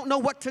amazed they don't know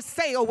what to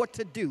say or what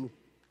to do.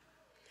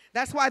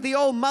 That's why the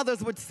old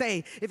mothers would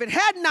say, if it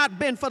had not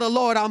been for the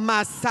Lord on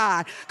my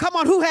side, come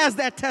on, who has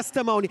that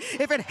testimony?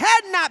 If it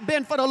had not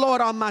been for the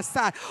Lord on my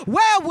side,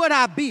 where would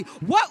I be?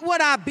 What would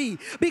I be?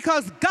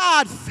 Because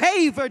God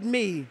favored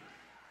me.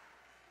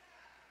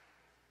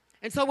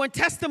 And so when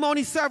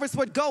testimony service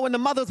would go and the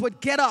mothers would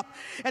get up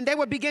and they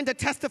would begin to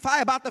testify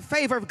about the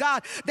favor of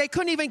God, they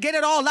couldn't even get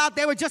it all out.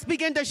 They would just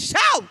begin to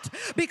shout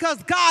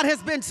because God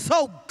has been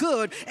so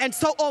good and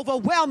so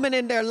overwhelming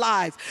in their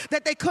lives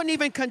that they couldn't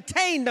even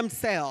contain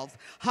themselves.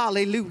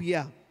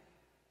 Hallelujah.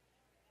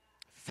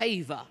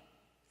 Favor,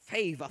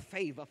 favor,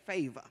 favor,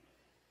 favor.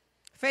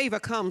 Favor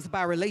comes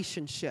by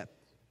relationship.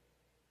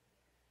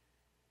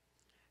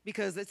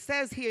 Because it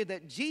says here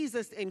that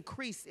Jesus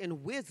increased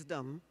in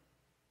wisdom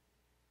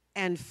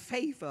and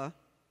favor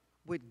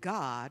with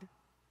God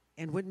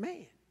and with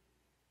man.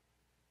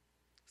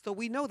 So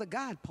we know the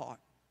God part.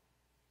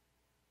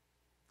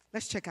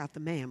 Let's check out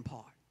the man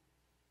part.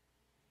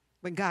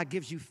 When God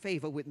gives you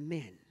favor with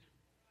men.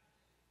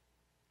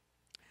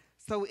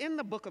 So in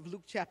the book of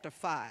Luke chapter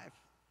 5,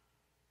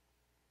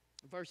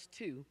 verse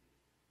 2,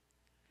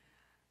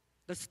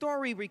 the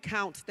story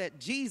recounts that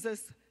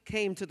Jesus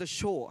came to the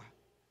shore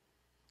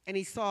and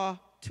he saw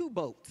two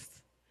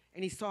boats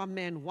and he saw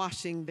men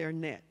washing their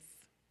nets.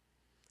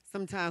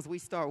 Sometimes we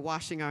start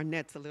washing our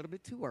nets a little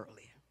bit too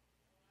early.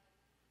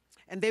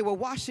 And they were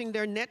washing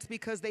their nets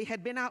because they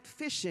had been out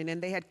fishing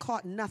and they had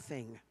caught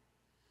nothing.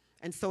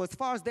 And so as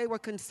far as they were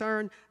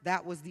concerned,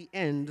 that was the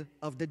end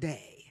of the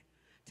day.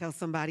 Tell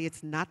somebody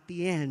it's not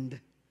the end.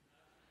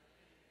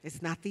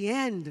 It's not the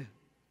end.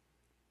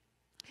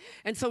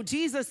 And so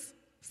Jesus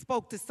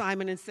spoke to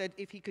Simon and said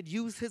if he could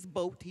use his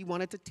boat, he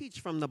wanted to teach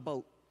from the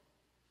boat.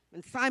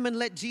 And Simon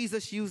let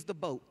Jesus use the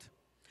boat.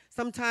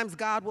 Sometimes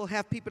God will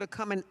have people to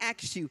come and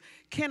ask you,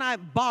 can I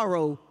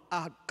borrow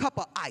a cup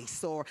of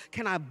ice, or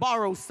can I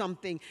borrow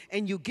something,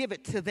 and you give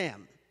it to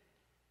them.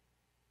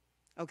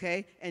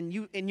 Okay? And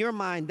you, in your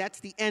mind, that's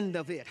the end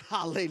of it.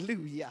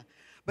 Hallelujah.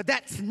 But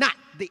that's not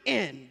the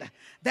end.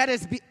 That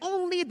is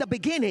only the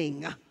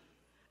beginning.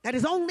 That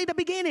is only the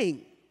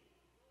beginning.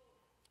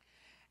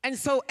 And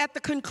so at the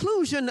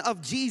conclusion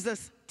of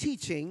Jesus'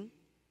 teaching,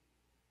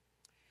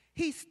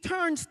 he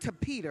turns to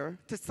Peter,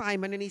 to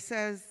Simon, and he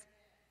says,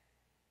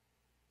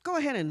 go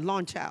ahead and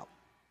launch out.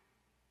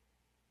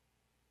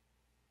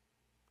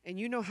 And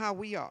you know how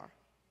we are.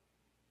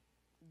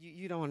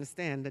 You don't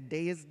understand. The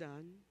day is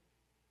done.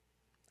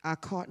 I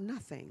caught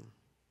nothing.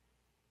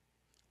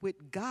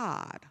 With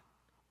God,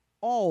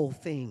 all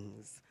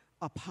things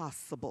are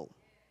possible.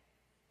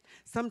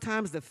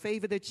 Sometimes the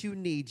favor that you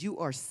need, you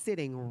are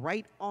sitting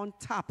right on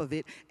top of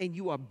it, and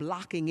you are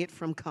blocking it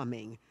from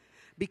coming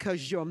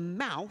because your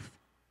mouth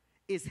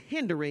is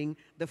hindering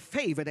the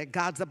favor that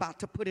God's about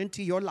to put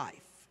into your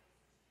life.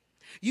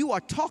 You are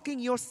talking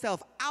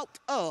yourself out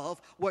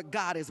of what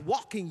God is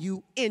walking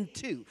you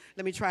into.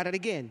 Let me try that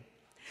again.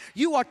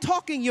 You are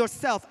talking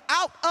yourself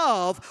out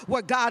of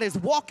what God is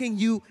walking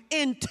you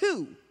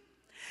into.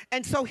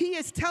 And so he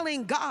is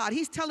telling God,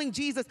 he's telling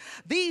Jesus,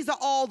 these are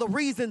all the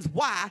reasons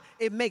why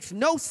it makes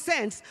no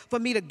sense for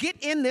me to get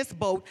in this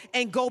boat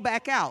and go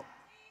back out.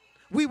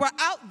 We were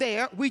out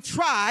there, we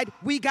tried,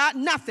 we got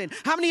nothing.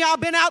 How many of y'all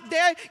been out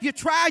there? You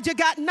tried, you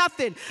got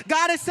nothing.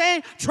 God is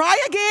saying, try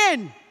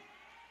again.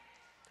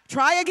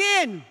 Try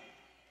again.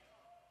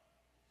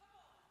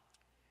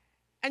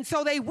 And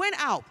so they went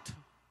out,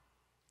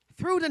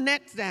 threw the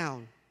nets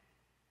down.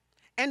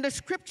 And the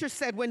scripture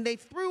said when they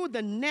threw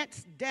the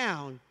nets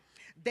down,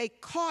 they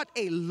caught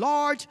a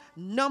large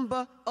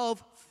number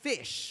of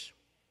fish.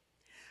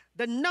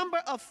 The number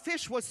of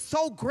fish was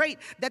so great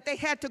that they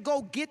had to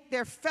go get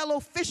their fellow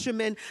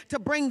fishermen to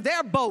bring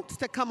their boats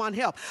to come on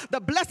help.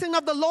 The blessing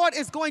of the Lord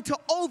is going to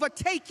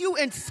overtake you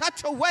in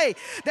such a way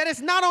that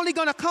it's not only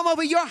going to come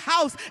over your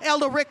house,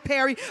 Elder Rick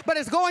Perry, but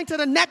it's going to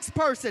the next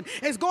person.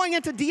 It's going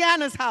into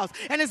Deanna's house,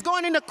 and it's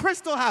going into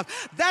Crystal's house.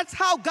 That's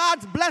how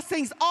God's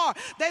blessings are.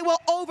 They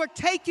will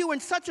overtake you in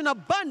such an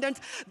abundance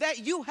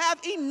that you have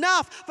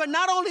enough for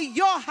not only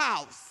your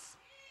house.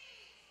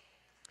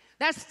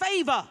 That's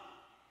favor.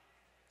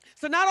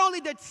 So not only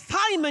did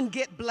Simon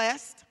get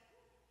blessed,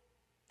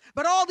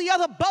 but all the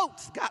other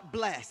boats got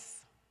blessed.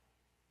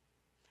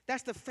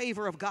 That's the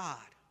favor of God.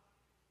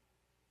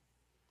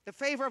 The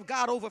favor of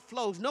God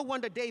overflows. No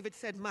wonder David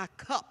said, my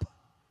cup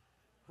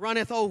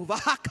runneth over.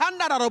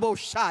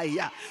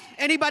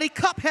 Anybody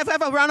cup have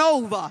ever run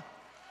over?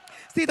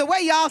 See, the way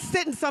y'all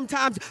sitting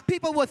sometimes,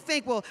 people will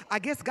think, well, I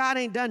guess God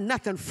ain't done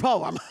nothing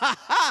for them.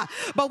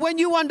 But when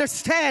you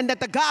understand that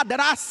the God that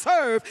I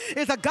serve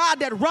is a God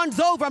that runs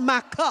over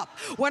my cup,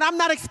 when I'm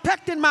not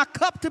expecting my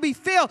cup to be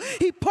filled,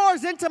 he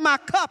pours into my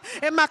cup,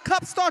 and my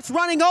cup starts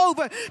running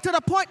over to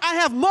the point I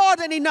have more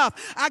than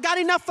enough. I got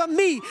enough for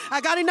me. I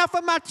got enough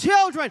for my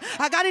children.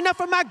 I got enough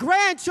for my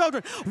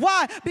grandchildren.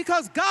 Why?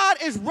 Because God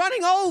is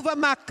running over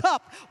my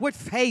cup with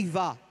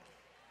favor.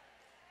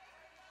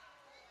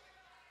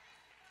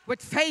 With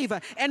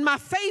favor. And my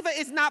favor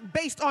is not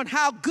based on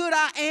how good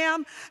I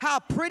am, how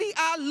pretty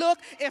I look,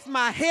 if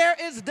my hair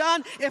is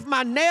done, if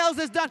my nails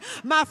is done.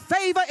 My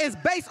favor is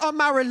based on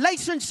my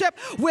relationship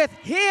with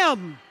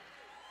him.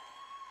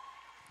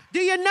 Do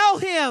you know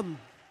him?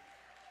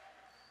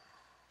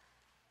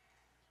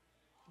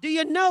 Do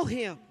you know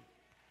him?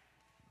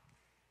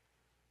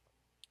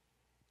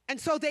 And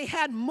so they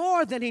had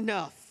more than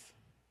enough,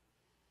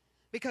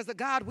 because the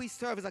God we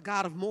serve is a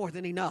God of more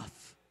than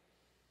enough.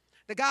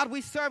 The God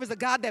we serve is a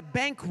God that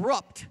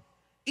bankrupted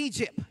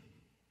Egypt.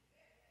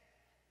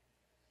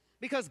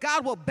 Because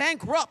God will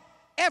bankrupt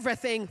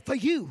everything for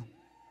you.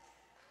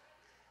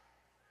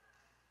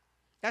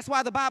 That's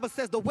why the Bible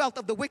says the wealth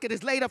of the wicked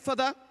is laid up for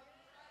the...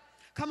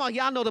 Come on,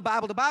 y'all know the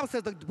Bible. The Bible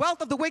says the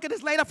wealth of the wicked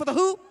is laid up for the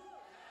who?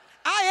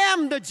 I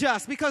am the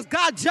just, because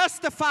God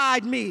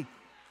justified me.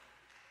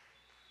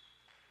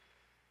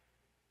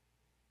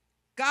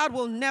 God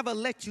will never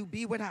let you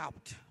be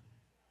without.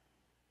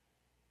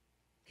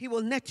 He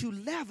will let you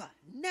never,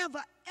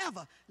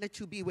 ever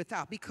let you be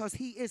without, because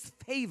he is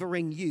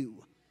favoring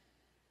you.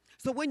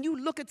 So when you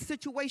look at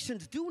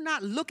situations, do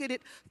not look at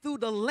it through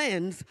the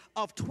lens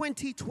of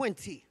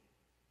 2020.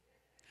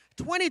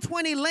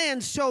 2020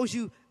 lens shows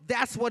you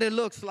that's what it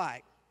looks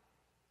like.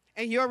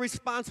 And your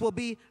response will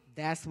be,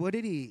 that's what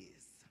it is.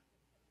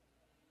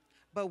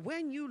 But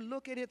when you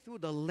look at it through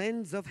the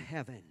lens of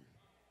heaven,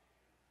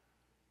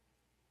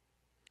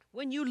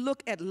 when you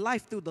look at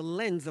life through the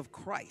lens of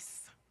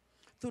Christ,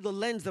 through the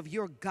lens of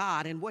your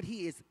God and what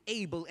he is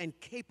able and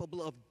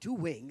capable of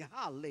doing,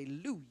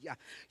 hallelujah,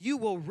 you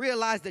will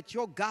realize that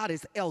your God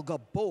is El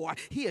Gabor.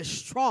 He is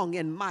strong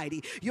and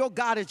mighty. Your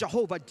God is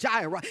Jehovah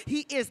Jireh.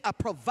 He is a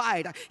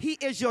provider. He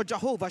is your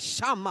Jehovah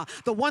Shammah,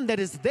 the one that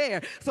is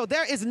there. So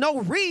there is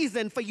no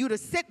reason for you to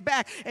sit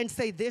back and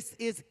say, this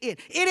is it.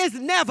 It is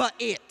never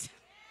it.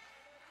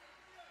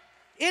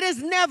 It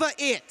is never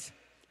it.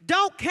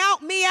 Don't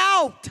count me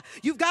out.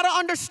 You've got to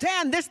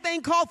understand this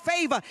thing called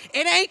favor.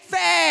 It ain't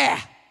fair.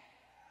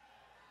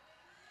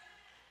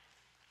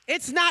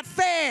 It's not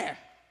fair.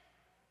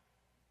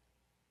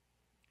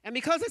 And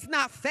because it's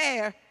not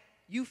fair,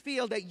 you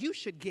feel that you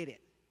should get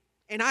it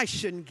and I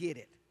shouldn't get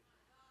it.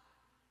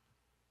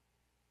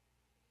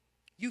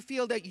 You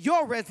feel that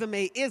your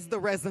resume is the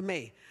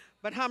resume.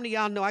 But how many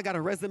of y'all know I got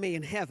a resume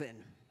in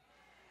heaven?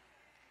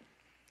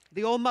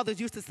 The old mothers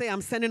used to say,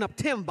 I'm sending up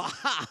timber.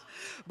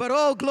 But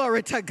oh,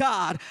 glory to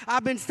God.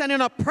 I've been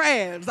sending up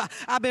prayers.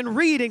 I've been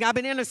reading. I've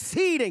been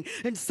interceding.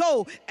 And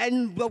so,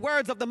 in the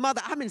words of the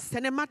mother, I've been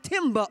sending my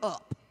timber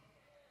up.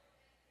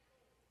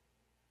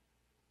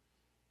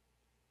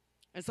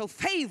 And so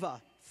favor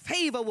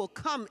will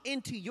come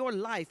into your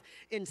life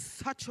in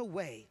such a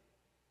way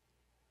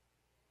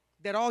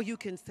that all you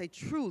can say,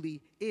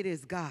 truly, it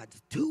is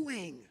God's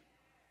doing.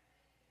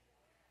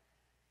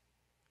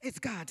 It's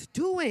God's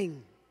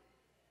doing.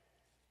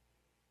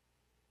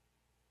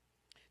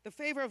 The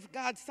favor of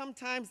God,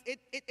 sometimes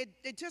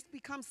it just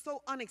becomes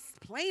so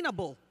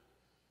unexplainable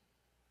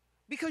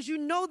because you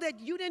know that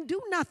you didn't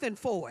do nothing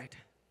for it.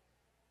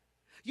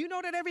 You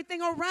know that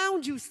everything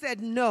around you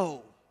said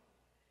no.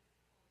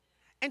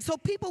 And so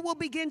people will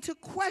begin to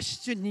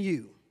question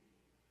you.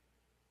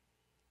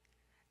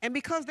 And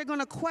because they're going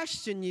to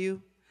question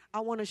you, I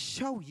want to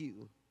show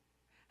you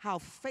how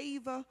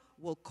favor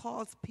will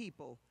cause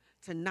people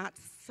to not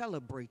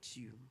celebrate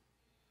you.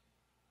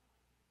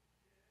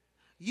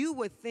 You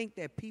would think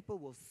that people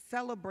will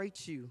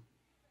celebrate you.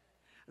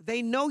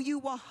 They know you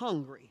were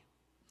hungry.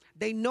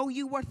 They know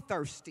you were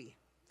thirsty.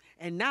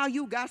 And now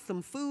you got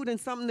some food and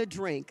something to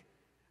drink.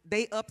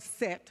 They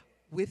upset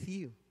with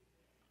you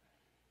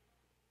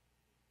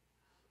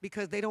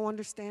because they don't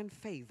understand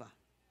favor.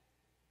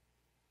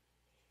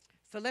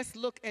 So let's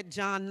look at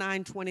John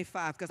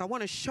 9:25 because I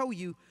want to show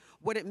you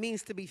what it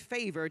means to be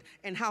favored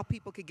and how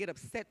people could get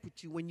upset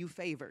with you when you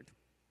favored.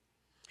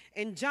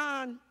 In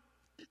John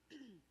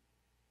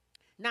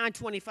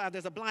 9:25,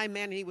 there's a blind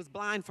man, and he was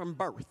blind from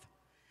birth.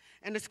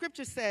 And the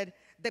scripture said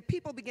that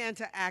people began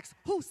to ask,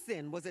 who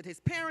sinned? Was it his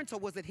parents or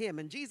was it him?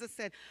 And Jesus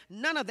said,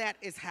 none of that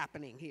is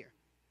happening here.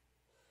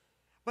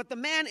 But the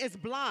man is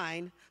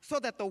blind so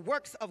that the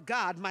works of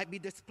God might be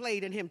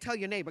displayed in him. Tell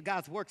your neighbor,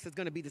 God's works is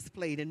going to be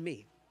displayed in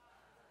me.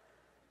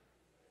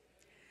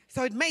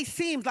 So it may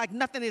seem like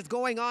nothing is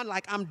going on,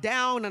 like I'm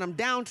down and I'm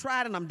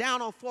downtrodden and I'm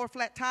down on 4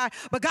 flat tire,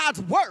 but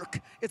God's work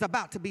is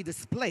about to be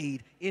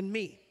displayed in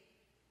me.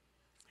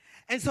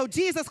 And so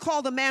Jesus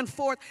called the man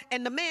forth,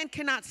 and the man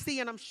cannot see,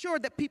 and I'm sure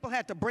that people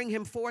had to bring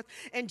him forth.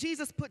 And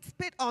Jesus put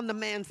spit on the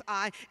man's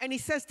eye, and he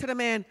says to the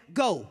man,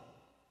 go.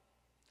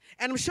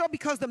 And I'm sure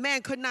because the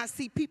man could not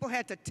see, people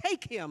had to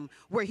take him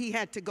where he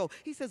had to go.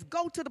 He says,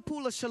 go to the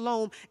pool of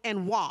Siloam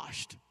and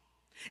washed.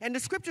 And the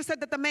scripture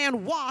said that the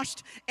man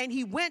washed, and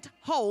he went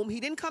home. He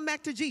didn't come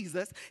back to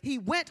Jesus. He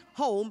went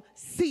home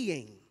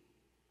seeing.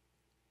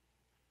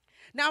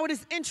 Now, it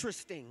is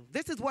interesting.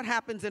 This is what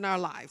happens in our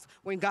lives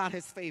when God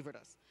has favored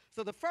us.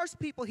 So the first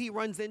people he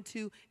runs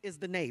into is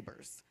the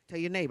neighbors. Tell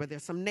your neighbor,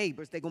 there's some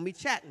neighbors. They're going to be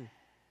chatting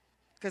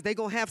because they're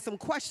going to have some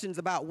questions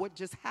about what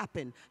just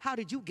happened. How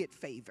did you get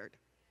favored?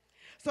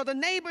 So the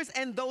neighbors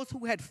and those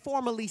who had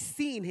formerly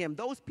seen him,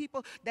 those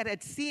people that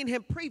had seen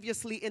him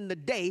previously in the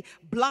day,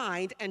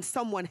 blind and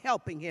someone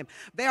helping him,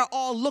 they're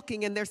all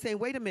looking and they're saying,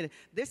 wait a minute,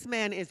 this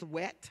man is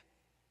wet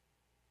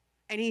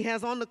and he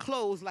has on the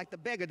clothes like the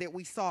beggar that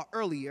we saw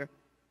earlier,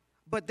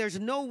 but there's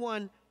no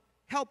one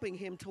helping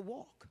him to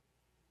walk.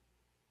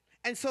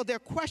 And so they're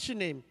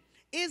questioning,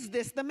 is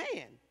this the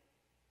man?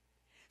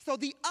 So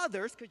the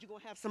others, because you're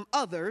going to have some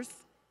others,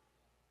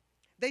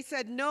 they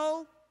said,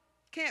 no,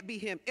 can't be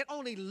him. It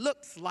only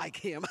looks like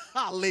him.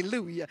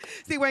 Hallelujah.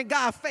 See, when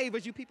God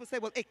favors you, people say,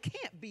 well, it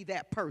can't be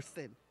that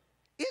person.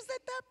 Is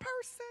it that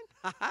person?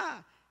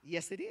 Ha-ha.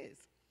 Yes, it is.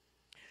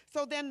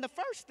 So then the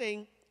first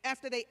thing,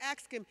 after they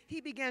asked him,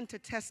 he began to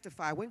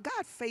testify. When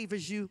God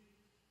favors you,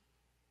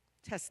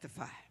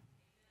 testify.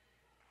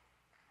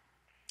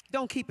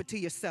 Don't keep it to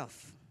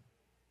yourself.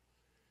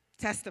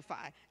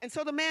 Testify. And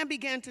so the man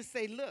began to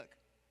say, look,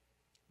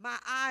 my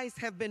eyes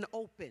have been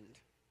opened.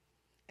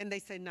 And they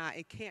say, nah,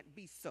 it can't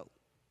be so.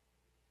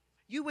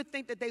 You would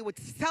think that they would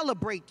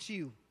celebrate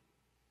you.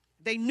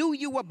 They knew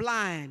you were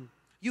blind.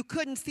 You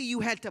couldn't see, you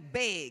had to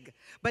beg.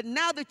 But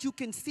now that you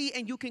can see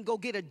and you can go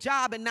get a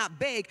job and not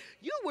beg,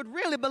 you would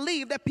really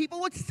believe that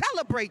people would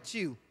celebrate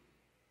you.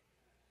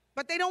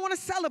 But they don't want to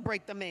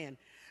celebrate the man.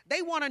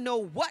 They want to know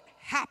what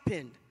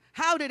happened.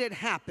 How did it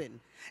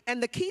happen?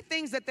 And the key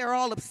things that they're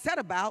all upset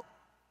about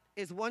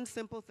is one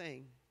simple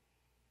thing,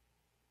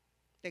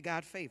 that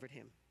God favored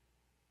him.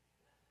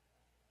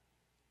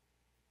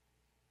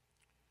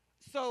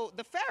 So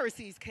the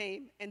Pharisees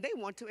came and they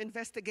want to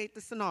investigate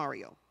the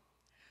scenario.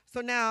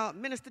 So now,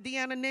 Minister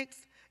Deanna Nix,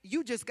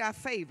 you just got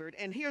favored.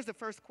 And here's the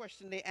first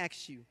question they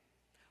ask you.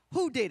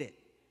 Who did it?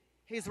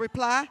 His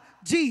reply,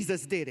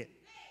 Jesus did it.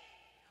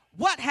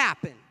 What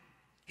happened?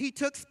 He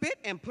took spit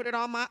and put it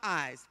on my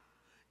eyes.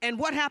 And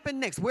what happened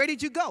next? Where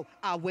did you go?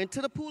 I went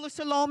to the pool of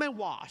Siloam and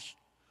washed.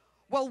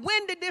 Well,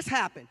 when did this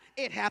happen?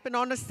 It happened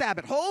on the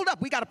Sabbath. Hold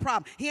up, we got a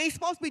problem. He ain't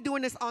supposed to be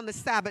doing this on the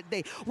Sabbath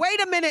day.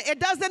 Wait a minute, it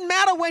doesn't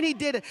matter when he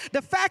did it.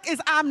 The fact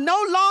is, I'm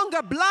no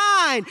longer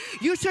blind.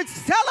 You should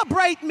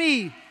celebrate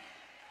me.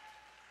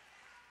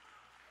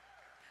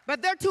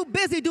 But they're too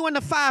busy doing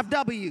the 5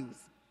 W's.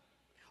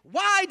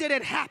 Why did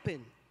it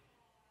happen?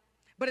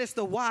 But it's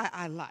the why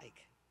I like.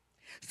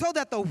 So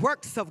that the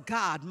works of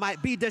God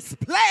might be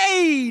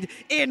displayed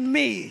in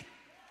me.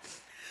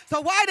 So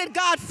why did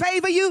God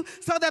favor you?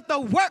 So that the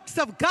works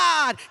of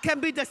God can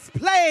be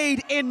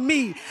displayed in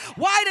me.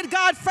 Why did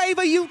God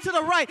favor you to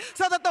the right?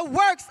 So that the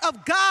works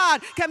of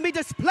God can be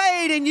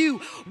displayed in you.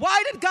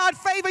 Why did God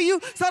favor you?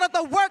 So that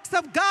the works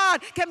of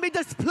God can be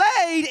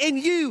displayed in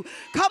you.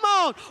 Come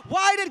on.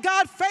 Why did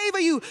God favor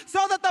you? So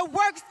that the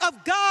works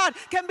of God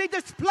can be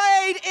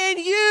displayed in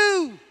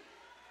you.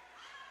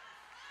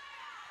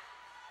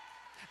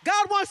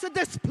 God wants to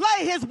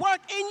display his work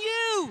in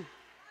you.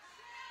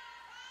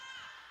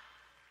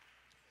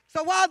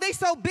 So while they're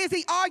so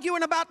busy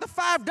arguing about the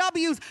 5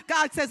 W's,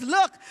 God says,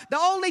 look, the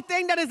only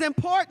thing that is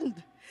important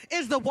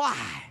is the why.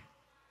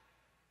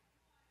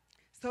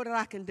 So that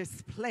I can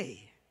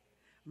display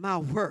my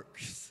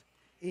works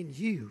in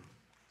you.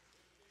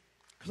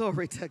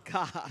 Glory to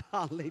God.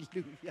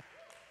 Hallelujah.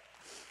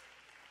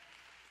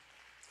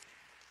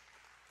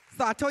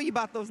 So I told you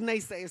about those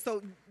naysayers.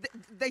 So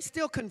they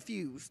still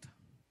confused.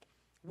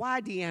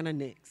 Why Deanna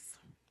Nix?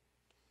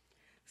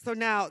 So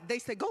now they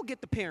say, go get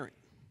the parent.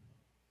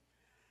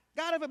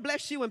 God ever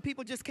bless you and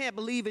people just can't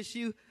believe it's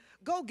you?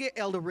 Go get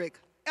Elder Rick.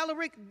 Elder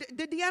Rick,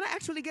 did Deanna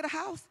actually get a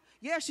house?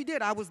 Yeah, she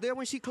did. I was there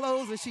when she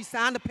closed and she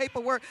signed the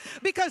paperwork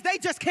because they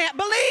just can't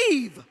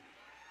believe.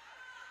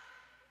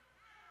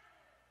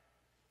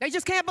 They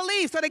just can't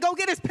believe. So they go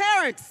get his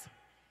parents.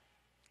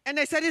 And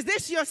they said, is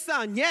this your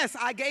son? Yes,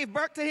 I gave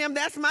birth to him.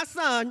 That's my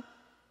son.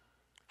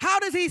 How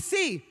does he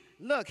see?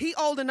 Look, he's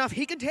old enough,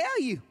 he can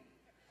tell you.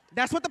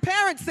 That's what the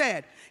parents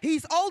said.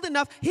 He's old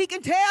enough, he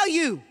can tell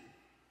you.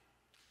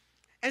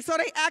 And so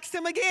they asked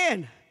him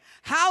again,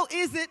 how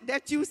is it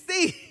that you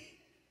see?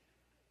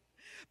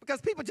 Because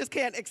people just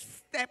can't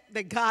accept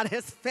that God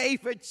has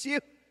favored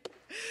you.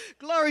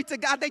 Glory to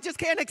God. They just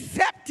can't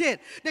accept it,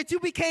 that you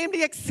became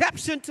the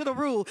exception to the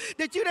rule,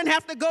 that you didn't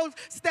have to go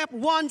step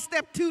 1,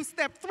 step 2,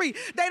 step 3.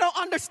 They don't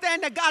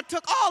understand that God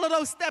took all of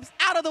those steps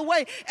out of the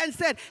way and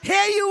said,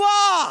 here you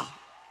are.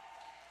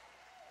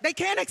 They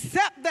can't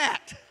accept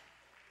that.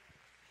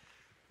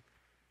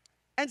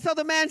 And so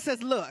the man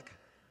says, look,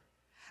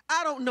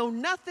 I don't know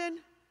nothing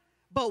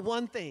but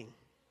one thing.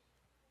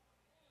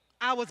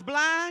 I was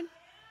blind,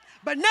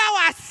 but now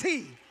I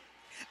see.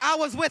 I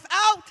was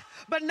without,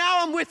 but now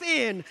I'm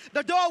within.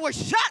 The door was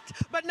shut,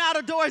 but now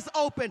the door is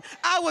open.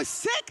 I was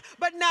sick,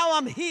 but now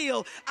I'm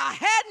healed. I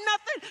had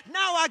nothing,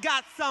 now I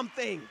got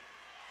something.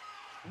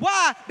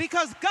 Why?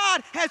 Because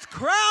God has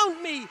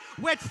crowned me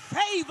with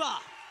favor.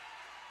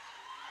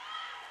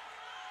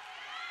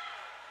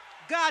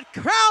 God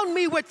crowned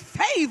me with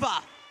favor.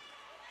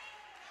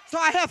 So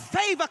I have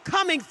favor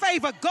coming,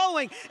 favor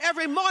going.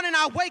 Every morning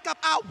I wake up,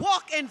 I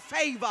walk in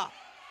favor.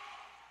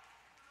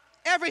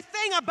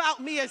 Everything about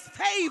me is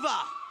favor.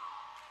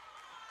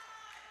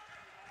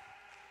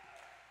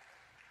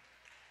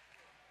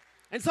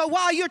 And so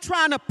while you're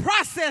trying to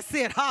process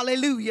it,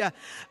 hallelujah,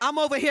 I'm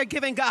over here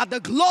giving God the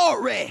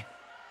glory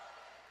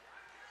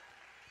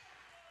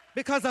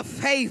because of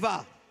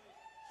favor.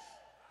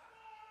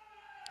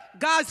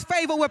 God's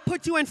favor will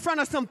put you in front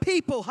of some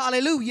people,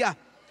 hallelujah,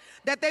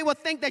 that they will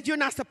think that you're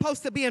not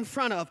supposed to be in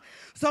front of.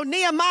 So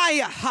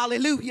Nehemiah,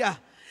 hallelujah,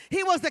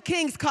 he was the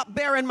king's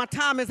cupbearer, and my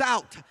time is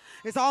out.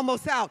 It's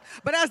almost out.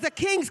 But as the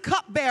king's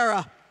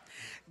cupbearer,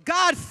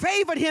 God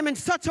favored him in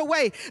such a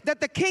way that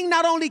the king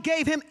not only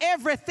gave him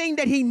everything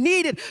that he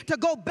needed to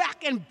go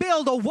back and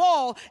build a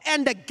wall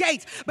and the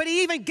gates, but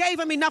he even gave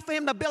him enough for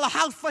him to build a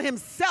house for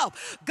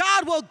himself.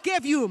 God will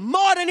give you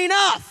more than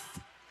enough.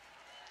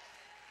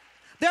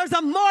 There's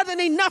a more than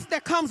enough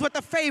that comes with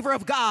the favor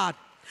of God.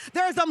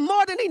 There's a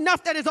more than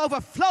enough that is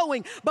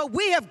overflowing, but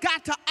we have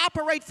got to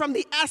operate from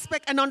the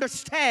aspect and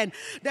understand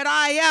that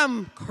I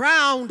am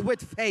crowned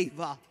with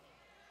favor.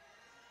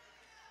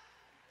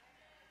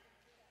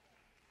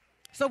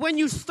 So when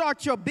you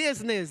start your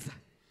business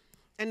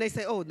and they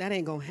say, oh, that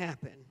ain't going to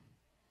happen.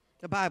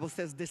 The Bible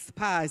says,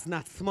 despise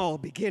not small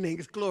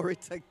beginnings. Glory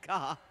to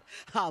God.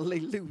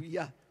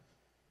 Hallelujah.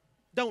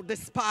 Don't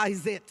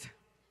despise it.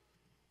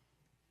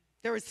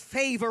 There is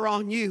favor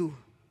on you.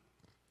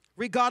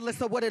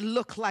 Regardless of what it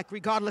looks like,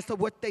 regardless of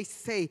what they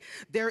say,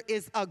 there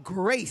is a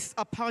grace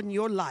upon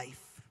your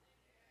life.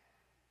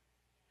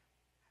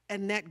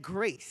 And that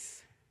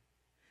grace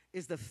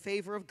is the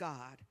favor of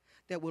God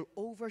that will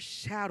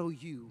overshadow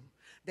you,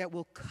 that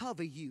will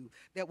cover you,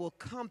 that will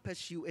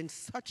compass you in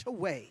such a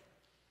way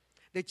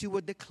that you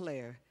would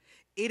declare,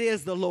 it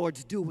is the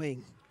Lord's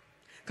doing.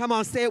 Come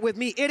on, say it with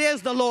me. It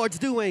is the Lord's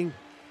doing.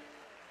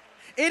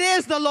 It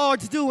is the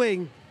Lord's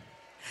doing.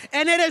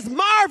 And it is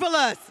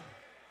marvelous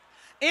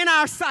in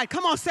our sight.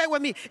 Come on, say it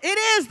with me.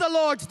 It is the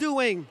Lord's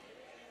doing.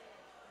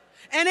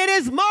 And it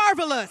is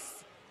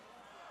marvelous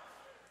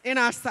in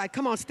our sight.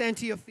 Come on, stand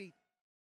to your feet.